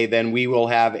today, then we will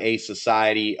have a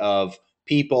society of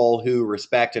people who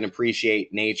respect and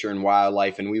appreciate nature and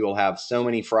wildlife, and we will have so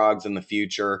many frogs in the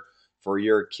future for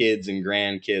your kids and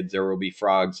grandkids. There will be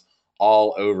frogs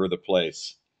all over the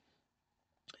place.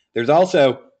 There's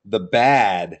also the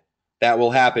bad that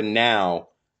will happen now.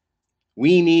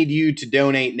 We need you to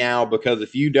donate now, because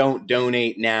if you don't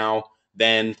donate now,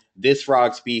 then this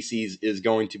frog species is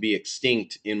going to be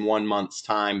extinct in 1 month's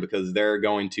time, because they're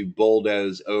going to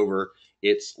bulldoze over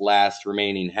its last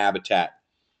remaining habitat.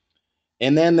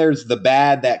 And then there's the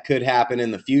bad that could happen in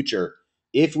the future.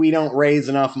 If we don't raise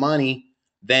enough money,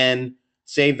 then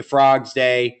Save the Frogs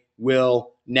Day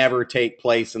will never take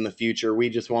place in the future. We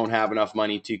just won't have enough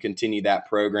money to continue that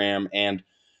program, and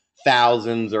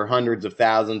thousands or hundreds of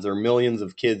thousands or millions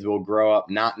of kids will grow up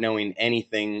not knowing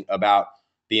anything about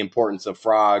the importance of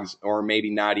frogs, or maybe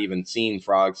not even seeing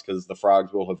frogs, because the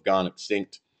frogs will have gone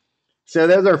extinct. So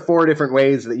those are four different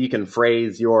ways that you can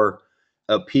phrase your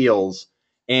appeals.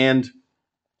 And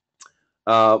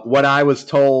what I was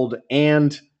told,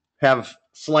 and have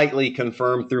slightly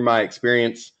confirmed through my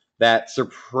experience, that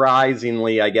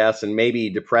surprisingly, I guess, and maybe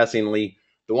depressingly,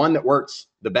 the one that works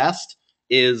the best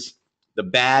is the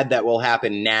bad that will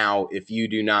happen now if you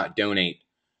do not donate.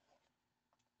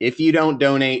 If you don't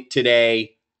donate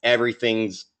today,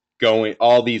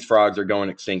 all these frogs are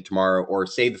going extinct tomorrow, or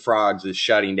Save the Frogs is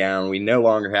shutting down. We no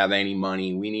longer have any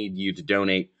money. We need you to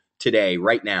donate today,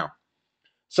 right now.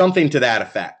 Something to that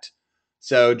effect.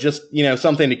 So just,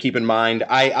 something to keep in mind.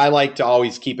 I like to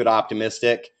always keep it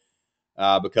optimistic,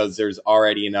 because there's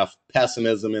already enough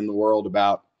pessimism in the world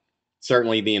about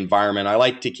certainly the environment. I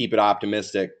like to keep it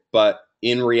optimistic, but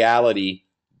in reality,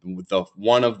 the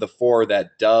one of the four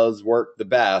that does work the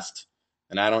best,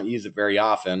 and I don't use it very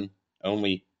often,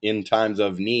 only in times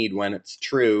of need when it's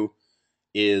true,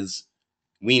 is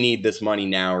we need this money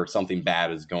now, or something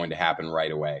bad is going to happen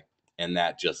right away. And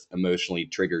that just emotionally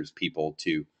triggers people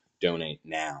to donate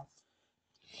now.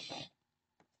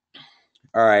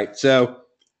 All right, so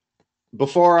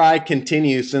before I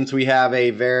continue, since we have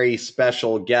a very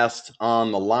special guest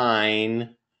on the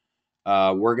line,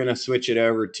 we're going to switch it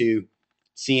over to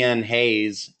CN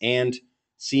Hayes. And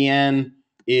CN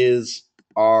is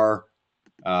our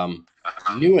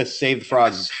newest Save the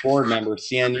Frogs board member.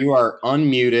 CN, you are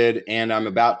unmuted, and I'm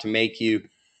about to make you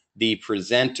the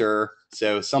presenter.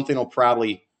 So something will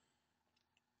probably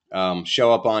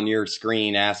show up on your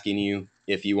screen asking you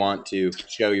if you want to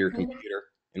show your computer,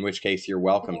 in which case you're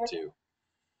welcome to. Is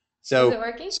So it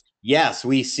working? yes,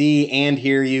 we see and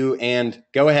hear you. And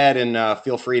go ahead and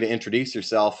feel free to introduce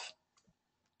yourself.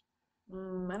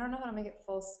 I don't know how to make it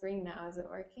full screen now. Is it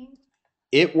working?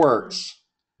 It works.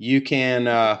 You can,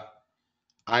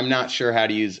 I'm not sure how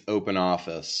to use Open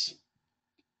Office.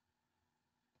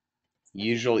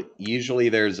 Usually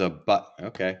there's a button.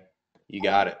 Okay, you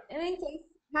got it. In any case,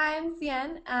 hi, I'm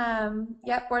Cian.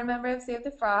 Yep, board member of Save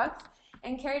the Frogs.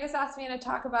 And Kerry just asked me to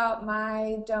talk about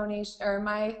my donation or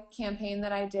my campaign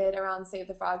that I did around Save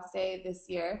the Frogs Day this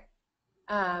year.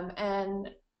 And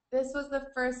this was the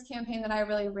first campaign that I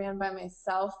really ran by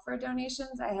myself for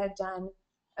donations. I had done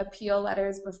appeal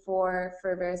letters before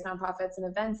for various nonprofits and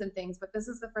events and things, but this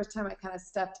is the first time I kind of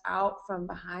stepped out from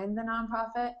behind the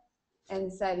nonprofit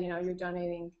and said, you're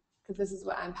donating because this is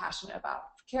what I'm passionate about.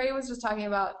 Kerry was just talking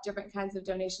about different kinds of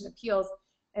donation appeals.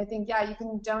 And I think, yeah, you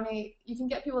can donate, you can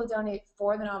get people to donate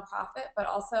for the nonprofit, but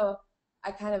also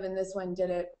I kind of in this one do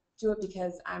it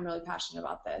because I'm really passionate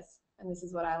about this and this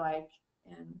is what I like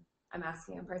and I'm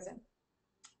asking in person.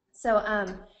 So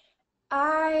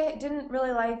I didn't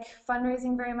really like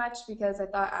fundraising very much because I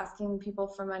thought asking people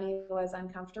for money was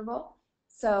uncomfortable.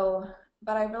 So,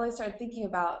 but I really started thinking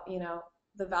about,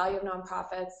 the value of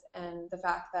nonprofits and the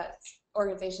fact that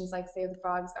organizations like Save the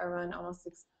Frogs are run almost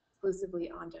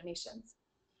exclusively on donations.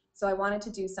 So I wanted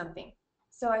to do something.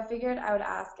 So I figured I would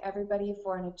ask everybody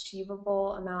for an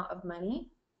achievable amount of money.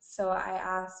 So I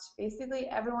asked basically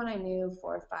everyone I knew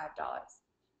for $5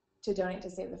 to donate to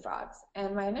Save the Frogs.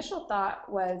 And my initial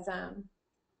thought was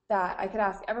that I could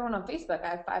ask everyone on Facebook.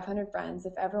 I have 500 friends.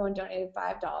 If everyone donated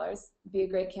 $5, it'd be a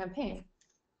great campaign.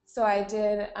 So I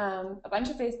did a bunch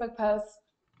of Facebook posts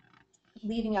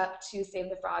leading up to Save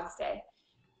the Frogs Day.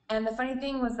 And the funny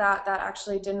thing was that that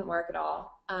actually didn't work at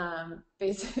all.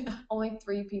 Basically, only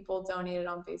 3 people donated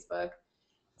on Facebook.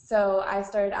 So I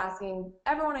started asking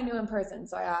everyone I knew in person.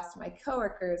 So I asked my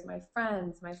coworkers, my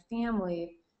friends, my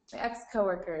family, my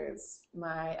ex-coworkers,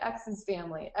 my ex's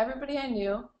family, everybody I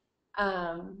knew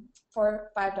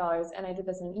for $5. And I did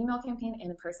this in an email campaign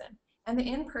and in person. And the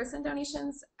in-person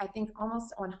donations, I think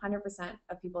almost 100%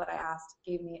 of people that I asked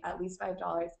gave me at least $5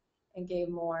 and gave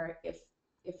more if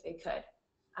they could.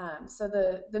 So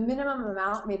the minimum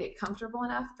amount made it comfortable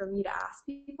enough for me to ask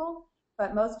people,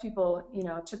 but most people,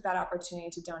 took that opportunity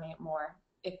to donate more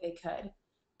if they could.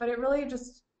 But it really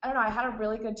just, I don't know, I had a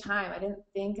really good time. I didn't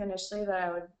think initially that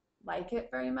I would like it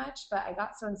very much, but I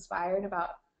got so inspired about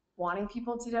wanting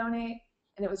people to donate,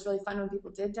 and it was really fun when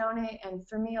people did donate. And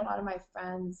for me, a lot of my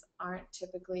friends aren't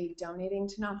typically donating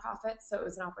to nonprofits, so it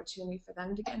was an opportunity for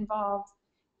them to get involved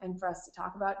and for us to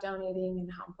talk about donating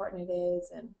and how important it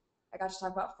is. And I got to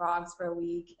talk about frogs for a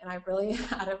week, and I really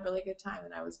had a really good time,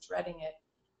 and I was dreading it,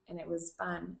 and it was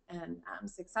fun and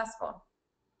successful.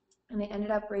 And I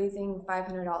ended up raising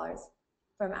 $500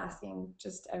 from asking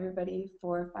just everybody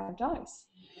for $5.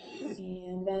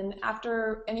 And then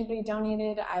after anybody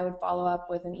donated, I would follow up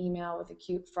with an email with a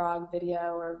cute frog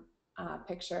video or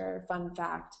picture, fun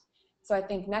fact. So I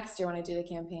think next year when I do the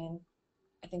campaign,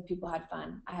 I think people had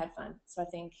fun. I had fun. So I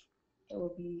think it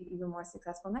will be even more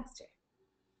successful next year.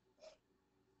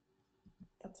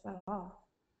 That's about all.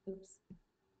 Oops.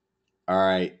 All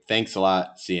right. Thanks a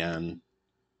lot, Cian.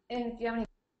 And if you have any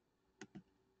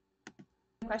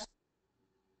questions,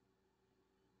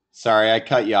 Sorry, I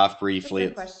cut you off just briefly.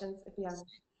 send questions if you have any.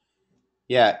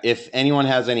 Yeah, if anyone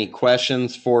has any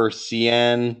questions for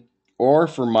Cian or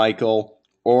for Michael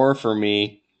or for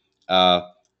me,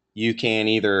 you can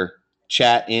either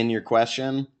chat in your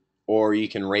question or you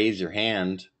can raise your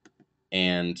hand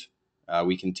and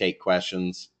we can take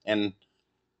questions. And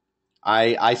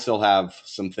I still have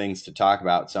some things to talk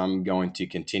about, so I'm going to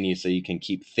continue so you can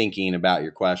keep thinking about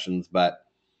your questions. But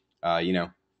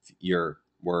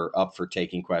we're up for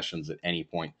taking questions at any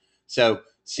point. So,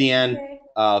 Cian,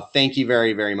 thank you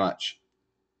very, very much.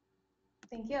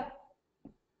 Thank you.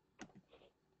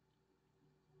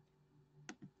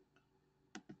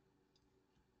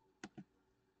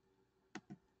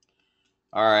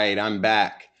 All right, I'm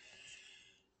back.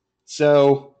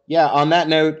 So, yeah, on that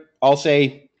note, I'll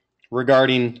say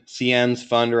regarding Cian's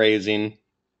fundraising,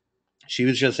 she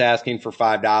was just asking for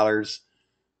 $5.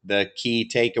 The key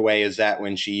takeaway is that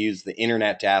when she used the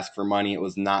internet to ask for money, it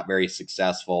was not very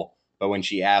successful. But when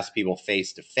she asked people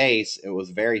face to face, it was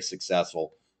very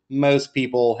successful. Most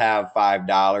people have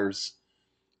 $5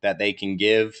 that they can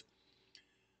give.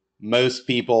 Most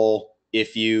people,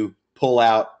 if you pull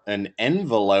out an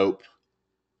envelope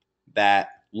that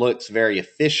looks very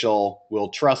official will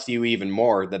trust you even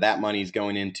more that that money is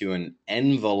going into an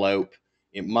envelope.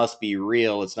 It must be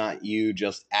real. It's not you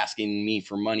just asking me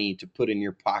for money to put in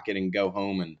your pocket and go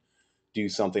home and do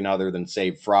something other than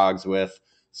save frogs with.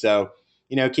 So,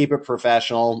 keep it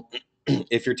professional.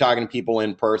 If you're talking to people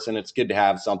in person, it's good to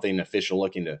have something official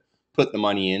looking to put the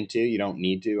money into. You don't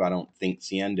need to. I don't think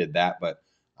CN did that, but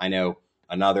I know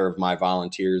another of my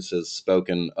volunteers has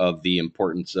spoken of the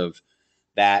importance of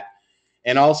that.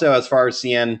 And also, as far as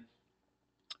CN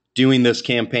doing this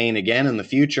campaign again in the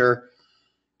future,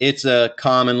 it's a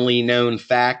commonly known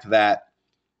fact that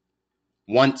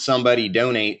once somebody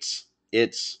donates,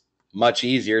 it's much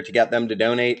easier to get them to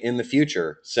donate in the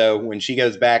future. So when she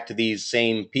goes back to these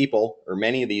same people, or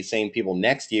many of these same people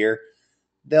next year,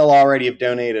 they'll already have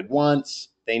donated once.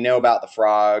 They know about the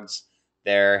frogs.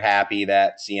 They're happy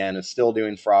that CN is still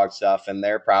doing frog stuff, and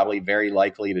they're probably very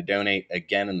likely to donate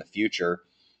again in the future.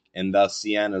 And thus,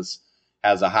 CN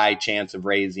has a high chance of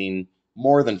raising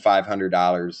more than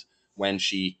 $500 when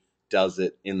she does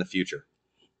it in the future.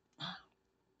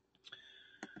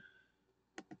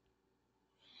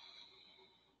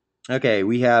 Okay,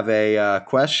 we have a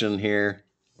question here.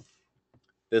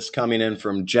 This coming in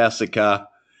from Jessica.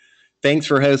 Thanks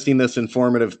for hosting this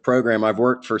informative program. I've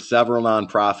worked for several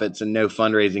nonprofits and know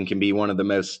fundraising can be one of the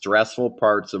most stressful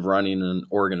parts of running an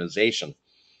organization.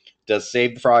 Does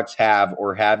Save the Frogs have,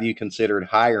 or have you considered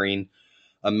hiring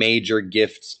a major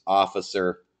gifts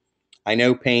officer? I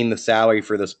know paying the salary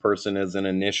for this person is an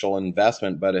initial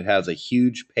investment, but it has a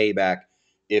huge payback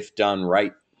if done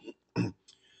right.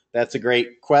 That's a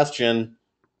great question.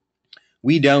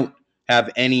 We don't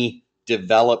have any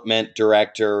development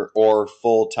director or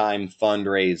full-time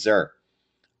fundraiser.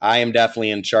 I am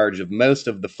definitely in charge of most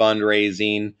of the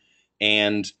fundraising,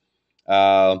 and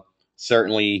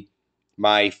certainly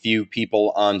my few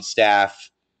people on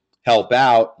staff help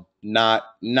out, not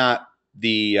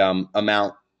the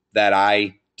amount that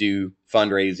I do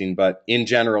fundraising, but in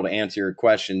general, to answer your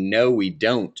question, no, we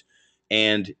don't.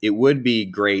 And it would be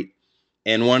great.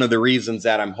 And one of the reasons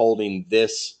that I'm holding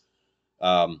this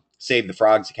Save the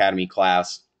Frogs Academy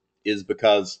class is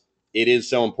because it is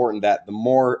so important that the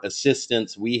more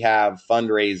assistance we have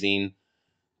fundraising,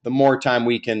 the more time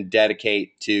we can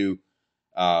dedicate to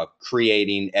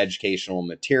creating educational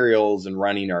materials and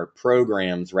running our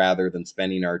programs rather than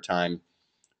spending our time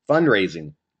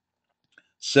fundraising.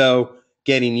 So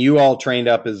getting you all trained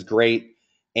up is great.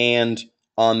 And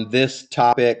on this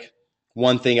topic,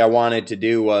 one thing I wanted to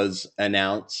do was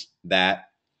announce that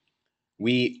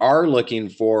we are looking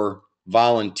for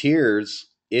volunteers.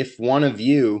 If one of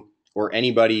you or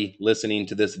anybody listening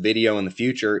to this video in the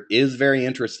future is very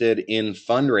interested in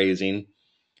fundraising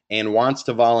and wants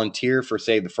to volunteer for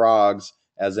Save the Frogs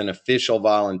as an official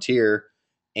volunteer,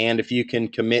 and if you can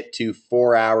commit to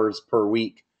 4 hours per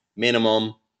week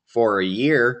minimum for a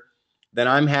year, then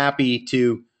I'm happy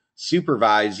to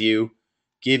supervise you,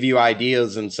 give you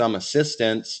ideas and some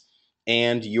assistance,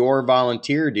 and your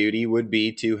volunteer duty would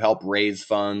be to help raise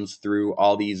funds through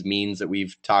all these means that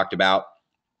we've talked about.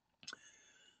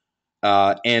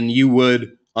 And you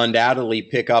would undoubtedly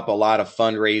pick up a lot of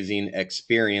fundraising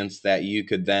experience that you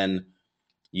could then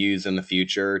use in the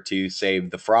future to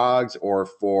save the frogs or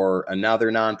for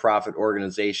another nonprofit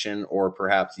organization, or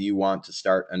perhaps you want to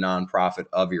start a nonprofit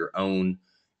of your own.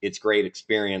 It's great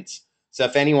experience. So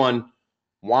if anyone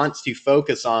wants to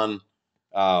focus on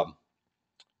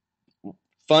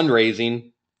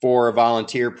fundraising for a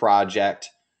volunteer project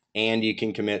and you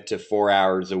can commit to 4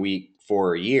 hours a week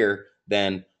for a year,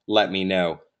 then let me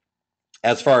know.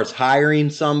 As far as hiring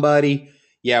somebody,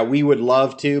 yeah, we would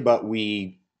love to, but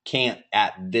we can't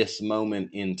at this moment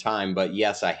in time. But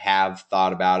yes, I have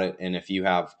thought about it. And if you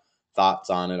have thoughts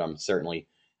on it, I'm certainly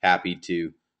happy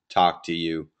to talk to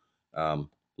you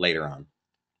later on.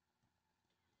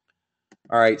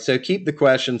 All right, so keep the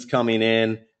questions coming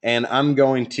in, and I'm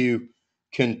going to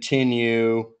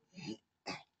continue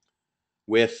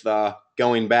with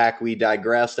going back. We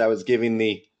digressed. I was giving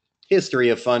the history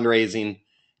of fundraising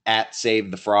at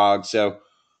Save the Frog, so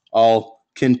I'll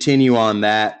continue on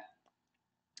that.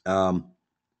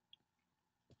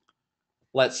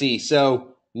 Let's see.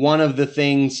 So one of the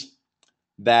things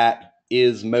that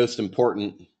is most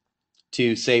important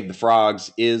to Save the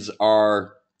Frogs is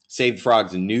our Save the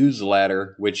Frogs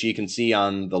newsletter, which you can see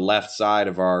on the left side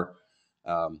of our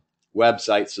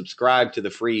website. Subscribe to the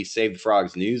free Save the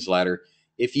Frogs newsletter.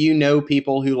 If you know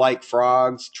people who like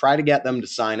frogs, try to get them to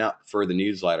sign up for the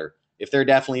newsletter. If they're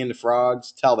definitely into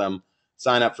frogs, tell them,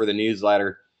 sign up for the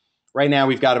newsletter. Right now,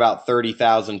 we've got about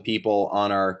 30,000 people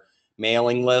on our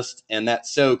mailing list, and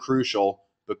that's so crucial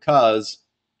because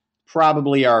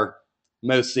probably our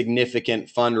most significant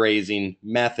fundraising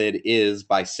method is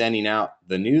by sending out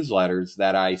the newsletters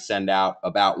that I send out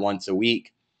about once a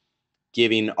week,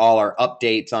 giving all our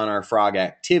updates on our frog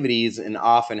activities and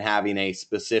often having a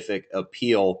specific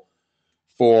appeal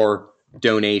for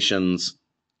donations.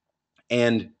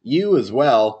 And you as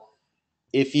well,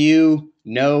 if you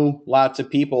know lots of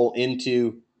people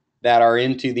that are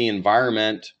into the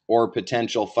environment or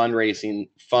potential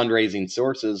fundraising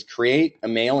sources, create a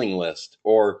mailing list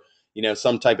or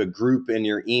some type of group in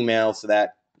your email so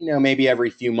that maybe every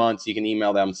few months you can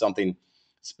email them something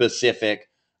specific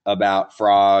about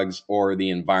frogs or the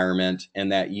environment,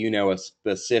 and that a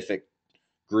specific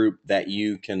group that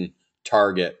you can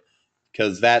target,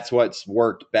 because that's what's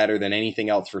worked better than anything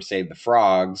else for Save the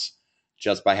Frogs,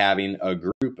 just by having a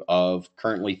group of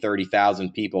currently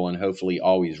 30,000 people and hopefully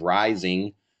always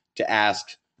rising to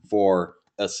ask for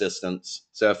assistance.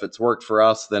 So if it's worked for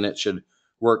us, then it should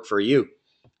work for you.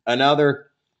 Another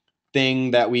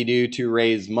thing that we do to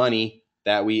raise money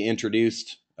that we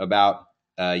introduced about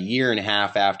a year and a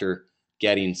half after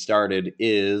getting started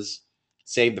is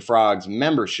Save the Frogs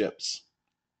memberships.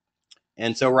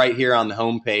 And so right here on the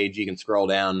homepage, you can scroll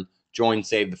down, join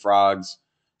Save the Frogs,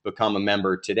 become a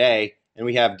member today. And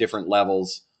we have different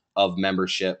levels of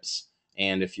memberships.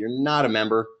 And if you're not a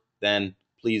member, then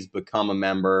please become a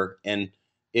member. And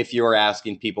if you're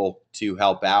asking people to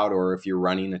help out, or if you're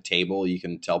running a table, you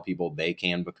can tell people they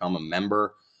can become a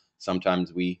member.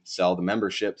 Sometimes we sell the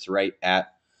memberships right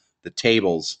at the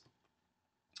tables.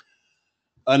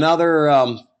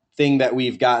 Another thing that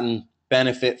we've gotten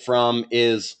benefit from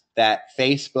is that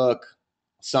Facebook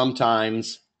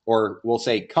sometimes, or we'll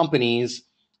say companies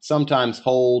sometimes,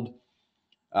 hold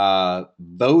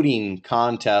voting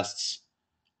contests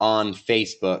on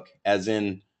Facebook, as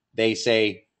in they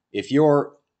say, if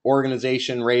your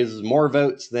organization raises more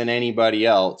votes than anybody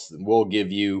else, we'll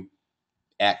give you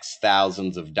X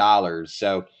thousands of dollars.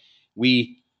 So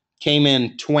we came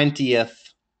in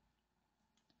 20th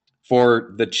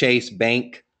for the Chase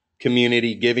Bank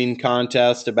Community Giving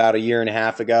Contest about a year and a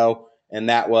half ago, and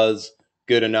that was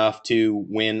good enough to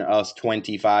win us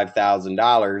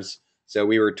 $25,000. So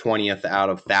we were 20th out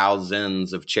of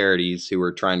thousands of charities who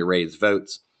were trying to raise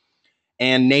votes.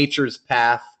 And Nature's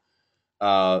Path,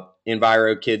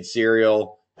 Enviro Kids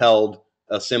Cereal, held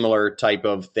a similar type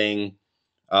of thing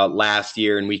last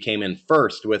year, and we came in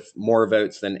first with more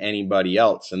votes than anybody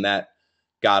else. And that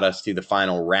got us to the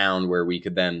final round where we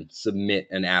could then submit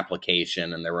an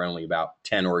application, and there were only about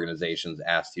 10 organizations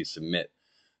asked to submit.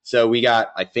 So we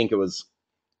got, I think it was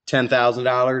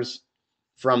 $10,000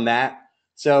 from that.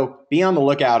 So be on the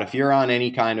lookout if you're on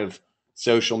any kind of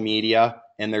social media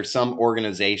and there's some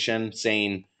organization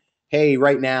saying, hey,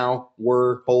 right now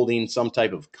we're holding some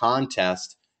type of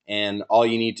contest, and all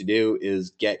you need to do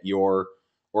is get your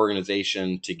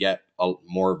organization to get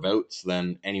more votes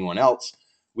than anyone else.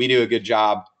 We do a good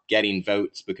job getting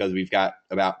votes because we've got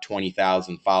about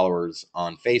 20,000 followers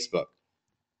on Facebook.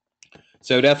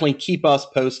 So definitely keep us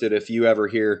posted if you ever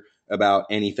hear about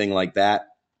anything like that.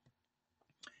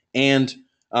 And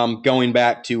going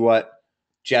back to what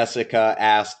Jessica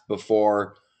asked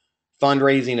before,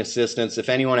 fundraising assistance, if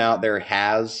anyone out there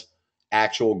has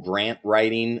actual grant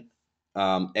writing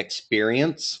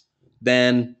experience,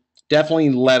 then definitely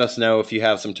let us know if you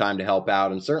have some time to help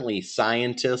out. And certainly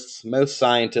most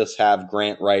scientists have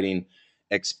grant writing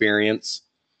experience.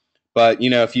 But,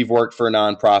 if you've worked for a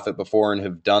nonprofit before and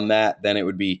have done that, then it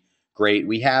would be great.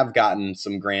 We have gotten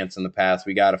some grants in the past.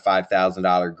 We got a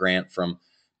 $5,000 grant from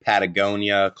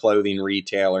Patagonia clothing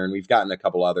retailer, and we've gotten a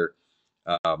couple other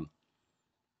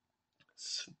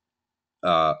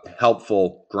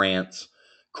helpful grants.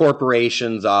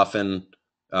 Corporations often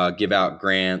give out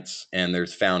grants, and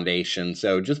there's foundations.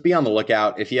 So just be on the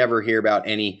lookout. If you ever hear about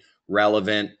any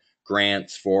relevant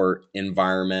grants for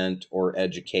environment or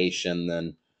education,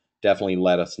 then definitely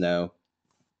let us know.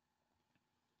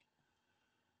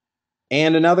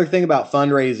 And another thing about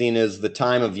fundraising is the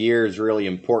time of year is really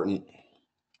important.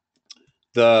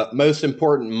 The most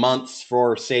important months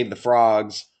for Save the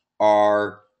Frogs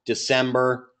are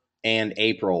December and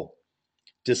April.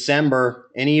 December,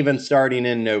 and even starting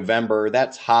in November,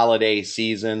 that's holiday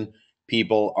season.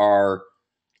 People are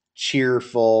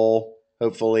cheerful,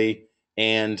 hopefully,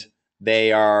 and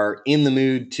they are in the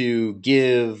mood to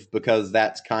give because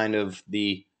that's kind of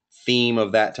the theme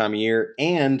of that time of year.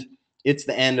 And it's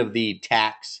the end of the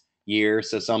tax year,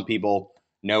 so some people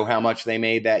know how much they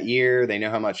made that year. They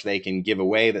know how much they can give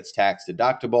away that's tax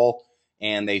deductible,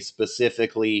 and they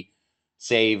specifically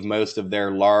save most of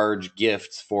their large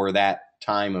gifts for that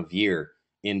time of year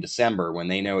in December, when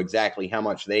they know exactly how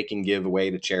much they can give away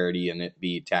to charity and it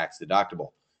be tax deductible.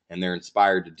 and they're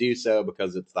inspired to do so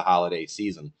because it's the holiday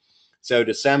season. So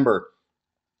December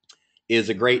is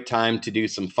a great time to do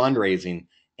some fundraising.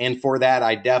 And for that,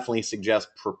 I definitely suggest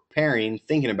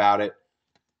thinking about it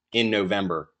in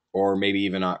November or maybe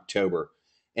even October.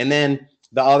 And then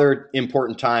the other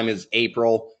important time is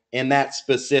April. And that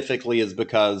specifically is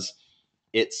because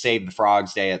it's Save the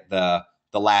Frogs Day at the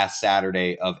last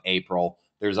Saturday of April.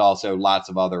 There's also lots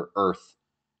of other Earth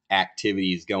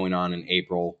activities going on in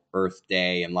April, Earth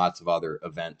Day, and lots of other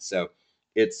events. So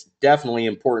it's definitely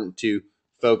important to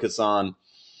focus on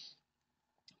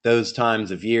those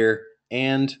times of year.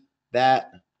 And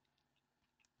that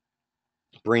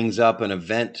brings up an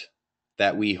event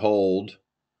that we hold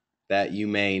that you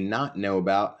may not know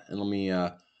about. And let me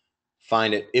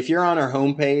find it. If you're on our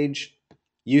homepage,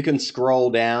 you can scroll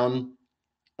down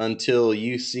until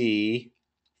you see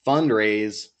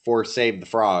fundraise for Save the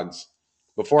Frogs.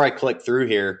 Before I click through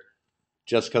here,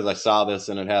 just because I saw this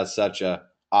and it has such a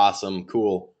awesome,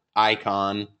 cool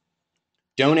icon,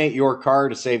 donate your car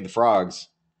to Save the Frogs.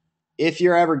 If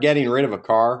you're ever getting rid of a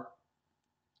car,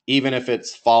 even if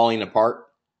it's falling apart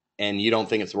and you don't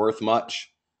think it's worth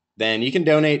much, then you can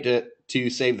donate to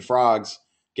Save the Frogs,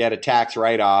 get a tax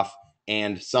write-off,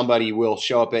 and somebody will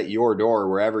show up at your door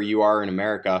wherever you are in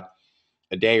America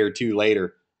a day or two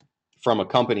later from a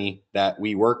company that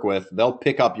we work with. They'll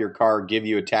pick up your car, give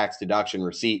you a tax deduction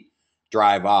receipt,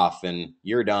 drive off, and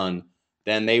you're done.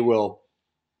 Then they will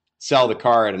sell the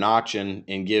car at an auction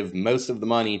and give most of the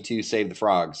money to Save the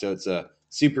Frogs. So it's a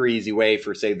super easy way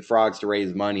for Save the Frogs to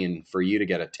raise money and for you to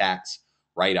get a tax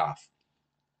write-off.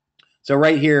 So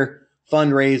right here,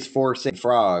 fundraise for Save the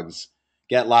Frogs.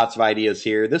 Get lots of ideas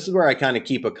here. This is where I kind of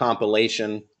keep a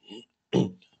compilation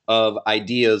of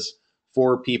ideas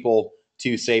for people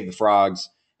to save the frogs.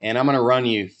 And I'm going to run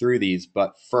you through these.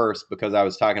 But first, because I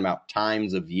was talking about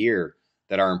times of year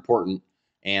that are important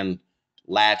and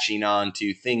latching on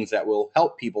to things that will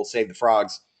help people save the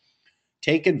frogs,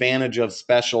 take advantage of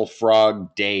special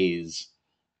frog days.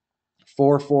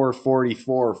 44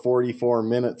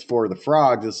 minutes for the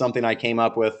frogs is something I came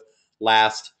up with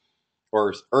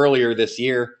earlier this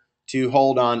year to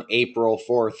hold on April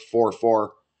 4th, 4-4.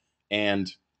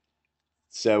 And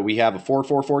so we have a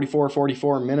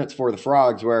 44 minutes for the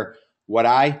frogs, where what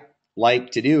I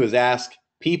like to do is ask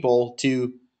people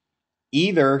to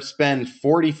either spend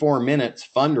 44 minutes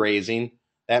fundraising.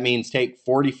 That means take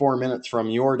 44 minutes from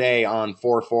your day on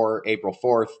 4-4, April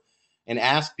 4th, and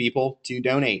ask people to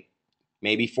donate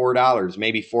maybe $4,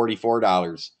 maybe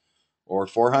 $44, or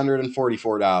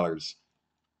 $444.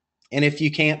 And if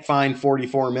you can't find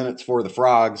 44 minutes for the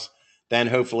frogs, then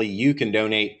hopefully you can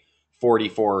donate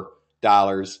 $44.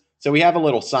 So we have a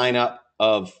little sign up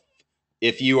of,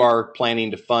 if you are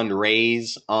planning to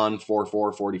fundraise on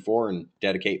 4-4-44 and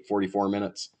dedicate 44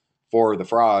 minutes for the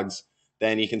frogs,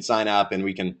 then you can sign up and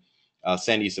we can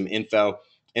send you some info.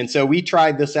 And so we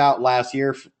tried this out last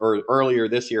year or earlier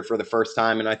this year for the first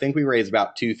time, and I think we raised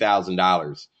about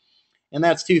 $2,000. And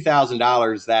that's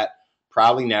 $2,000 that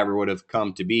probably never would have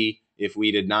come to be if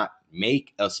we did not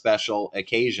make a special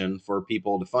occasion for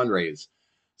people to fundraise.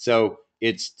 So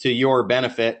it's to your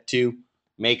benefit to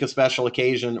make a special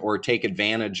occasion or take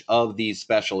advantage of these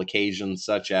special occasions,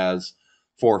 such as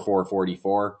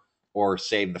 4-4-44 or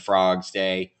Save the Frogs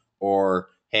Day, or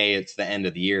hey, it's the end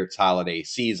of the year, it's holiday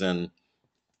season.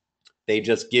 They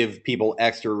just give people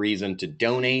extra reason to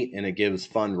donate, and it gives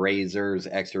fundraisers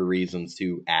extra reasons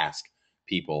to ask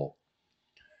people.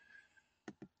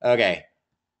 Okay,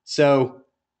 so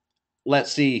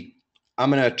let's see. I'm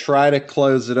going to try to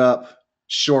close it up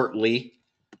shortly.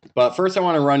 But first, I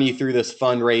want to run you through this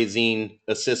fundraising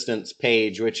assistance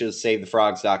page, which is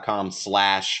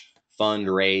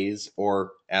savethefrogs.com/fundraise.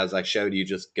 Or as I showed you,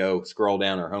 just go scroll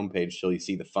down our homepage till you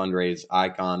see the fundraise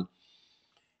icon.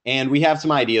 And we have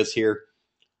some ideas here.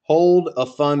 Hold a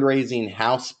fundraising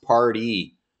house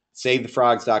party.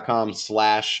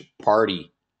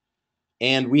 savethefrogs.com/party.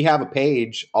 And we have a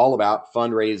page all about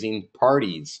fundraising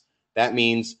parties. That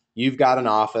means you've got an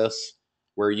office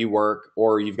where you work,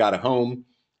 or you've got a home,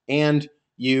 and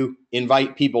you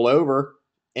invite people over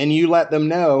and you let them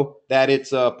know that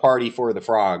it's a party for the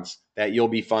frogs, that you'll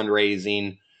be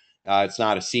fundraising. It's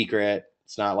not a secret.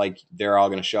 It's not like they're all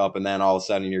going to show up and then all of a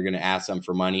sudden you're going to ask them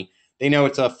for money. They know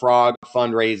it's a frog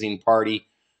fundraising party.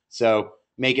 So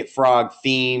make it frog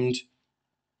themed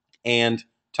and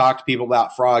talk to people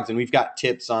about frogs. And we've got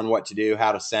tips on what to do,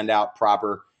 how to send out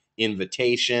proper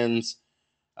invitations,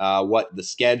 what the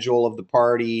schedule of the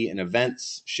party and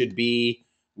events should be.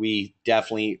 We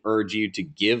definitely urge you to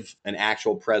give an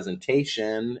actual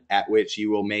presentation at which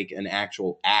you will make an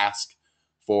actual ask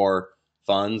for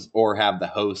funds, or have the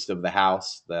host of the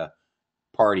house, the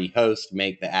party host,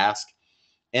 make the ask.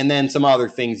 And then some other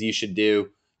things you should do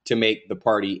to make the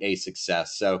party a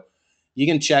success. So you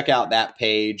can check out that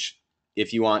page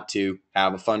if you want to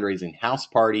have a fundraising house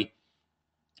party.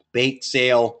 Bake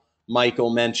sale, Michael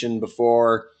mentioned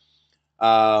before.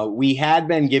 We had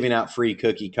been giving out free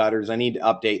cookie cutters. I need to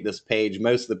update this page.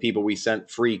 Most of the people we sent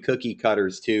free cookie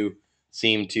cutters to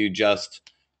seem to just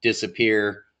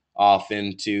disappear off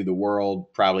into the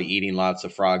world, probably eating lots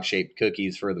of frog-shaped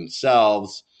cookies for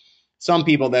themselves. Some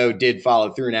people, though, did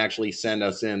follow through and actually send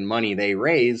us in money they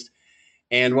raised.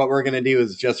 And what we're going to do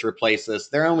is just replace this.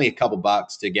 They're only a couple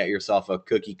bucks to get yourself a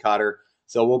cookie cutter.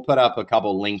 So we'll put up a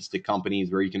couple links to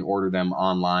companies where you can order them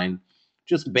online.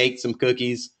 Just bake some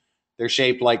cookies. They're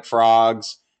shaped like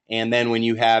frogs. And then when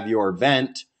you have your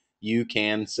event, you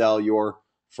can sell your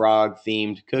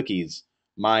frog-themed cookies.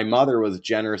 My mother was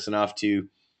generous enough to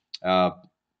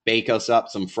bake us up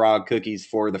some frog cookies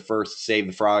for the first Save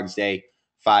the Frogs Day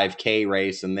 5K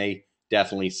race, and they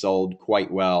definitely sold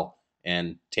quite well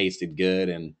and tasted good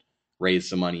and raised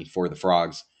some money for the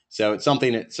frogs. So it's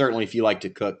something that certainly, if you like to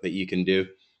cook, that you can do.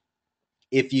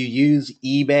 If you use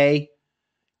eBay,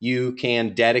 you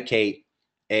can dedicate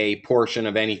a portion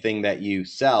of anything that you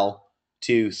sell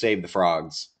to Save the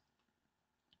Frogs.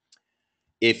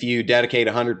 If you dedicate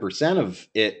 100% of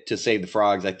it to Save the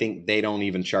Frogs, I think they don't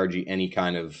even charge you any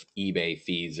kind of eBay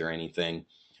fees or anything.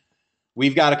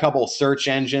 We've got a couple search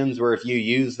engines where if you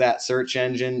use that search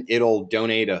engine, it'll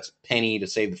donate a penny to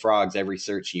Save the Frogs every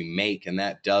search you make, and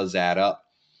that does add up.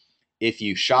 If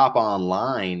you shop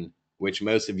online, which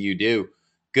most of you do,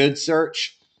 Good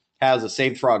Search has a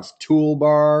Save the Frogs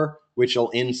toolbar, which will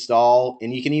install,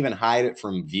 and you can even hide it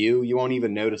from view. You won't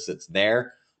even notice it's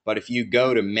there. But if you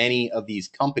go to many of these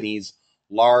companies,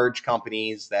 large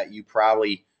companies that you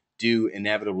probably do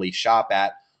inevitably shop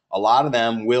at, a lot of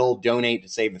them will donate to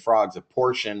Save the Frogs a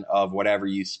portion of whatever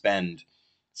you spend.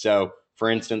 So,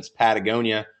 for instance,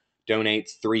 Patagonia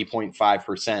donates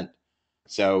 3.5%.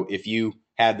 So if you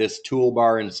had this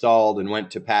toolbar installed and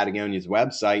went to Patagonia's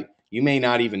website, you may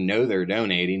not even know they're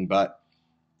donating, but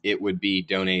it would be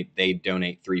they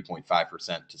donate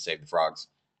 3.5% to Save the Frogs.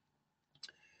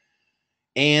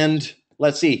 And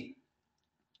let's see,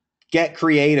 get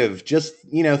creative. Just,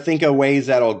 think of ways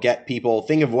that'll get people,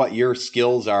 think of what your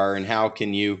skills are and how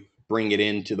can you bring it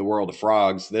into the world of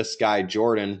frogs. This guy,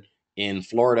 Jordan, in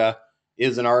Florida,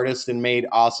 is an artist and made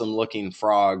awesome looking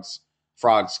frog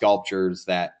sculptures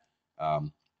that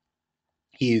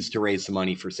he used to raise some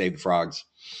money for Save the Frogs.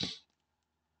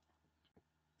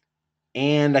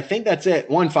 And I think that's it.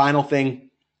 One final thing,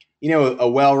 a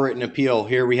well-written appeal.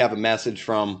 Here we have a message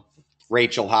from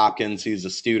Rachel Hopkins, who's a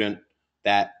student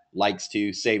that likes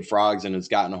to save frogs and has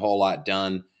gotten a whole lot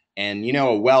done. And,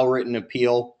 a well-written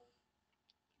appeal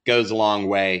goes a long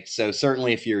way. So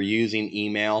certainly if you're using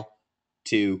email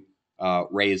to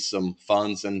raise some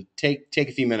funds, and take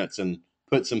a few minutes and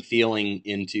put some feeling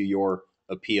into your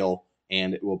appeal,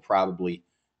 and it will probably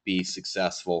be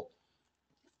successful.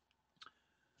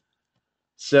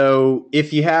 So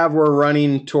we're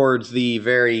running towards the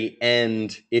very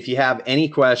end. If you have any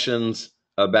questions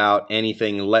about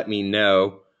anything, let me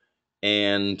know.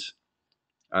 And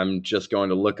I'm just going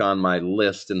to look on my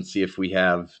list and see if we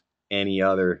have any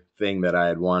other thing that I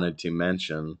had wanted to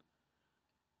mention.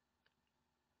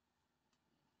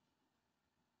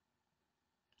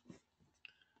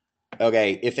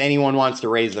 Okay, if anyone wants to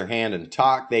raise their hand and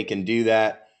talk, they can do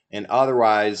that. And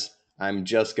otherwise, I'm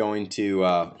just going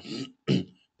to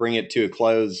bring it to a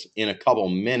close in a couple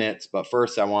minutes. But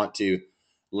first, I want to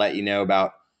let you know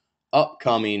about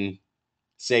upcoming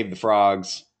Save the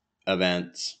Frogs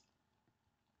events.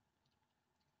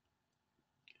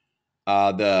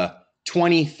 The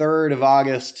 23rd of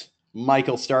August,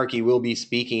 Michael Starkey will be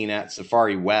speaking at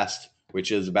Safari West,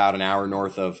 which is about an hour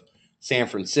north of San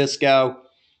Francisco.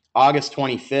 August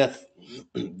 25th,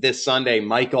 this Sunday,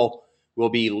 Michael will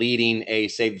be leading a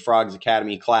Save the Frogs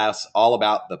Academy class all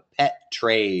about the pet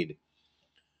trade,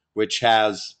 which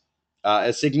has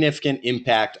a significant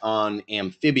impact on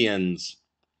amphibians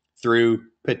through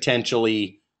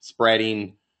potentially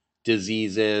spreading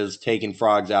diseases, taking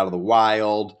frogs out of the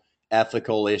wild,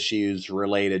 ethical issues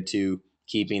related to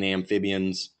keeping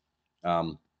amphibians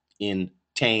in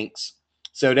tanks.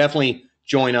 So definitely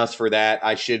join us for that.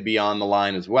 I should be on the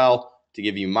line as well to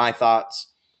give you my thoughts.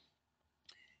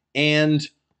 And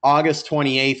August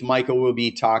 28th, Michael will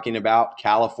be talking about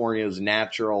California's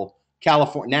natural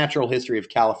history of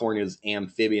California's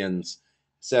amphibians.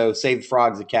 So Save the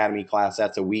Frogs Academy class,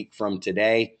 that's a week from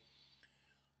today.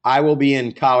 I will be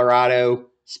in Colorado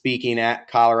speaking at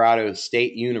Colorado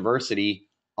State University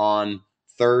on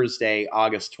Thursday,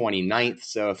 August 29th.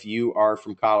 So if you are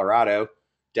from Colorado,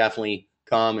 definitely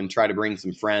come and try to bring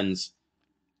some friends.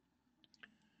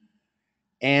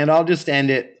 And I'll just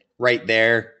end it right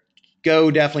there.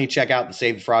 Go definitely check out the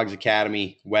Save the Frogs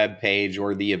Academy webpage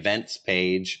or the events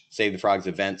page, Save the Frogs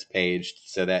events page,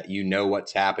 so that you know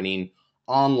what's happening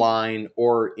online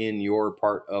or in your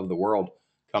part of the world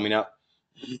coming up.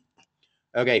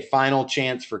 Okay, final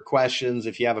chance for questions.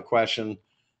 If you have a question,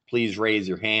 please raise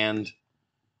your hand.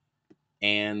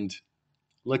 And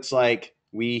looks like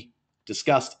we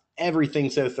discussed everything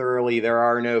so thoroughly. There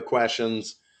are no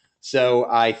questions. So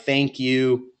I thank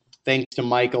you. Thanks to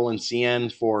Michael and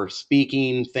Cien for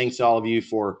speaking. Thanks to all of you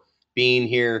for being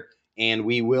here. And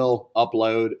we will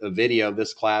upload a video of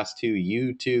this class to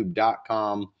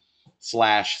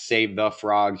youtube.com/Save the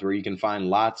Frogs, where you can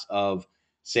find lots of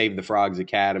Save the Frogs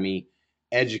Academy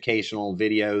educational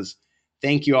videos.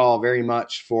 Thank you all very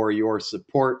much for your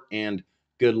support and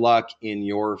good luck in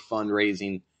your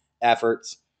fundraising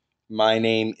efforts. My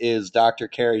name is Dr.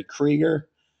 Kerry Kriger,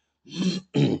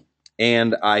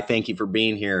 and I thank you for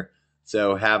being here.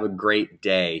 So have a great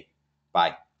day.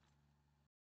 Bye.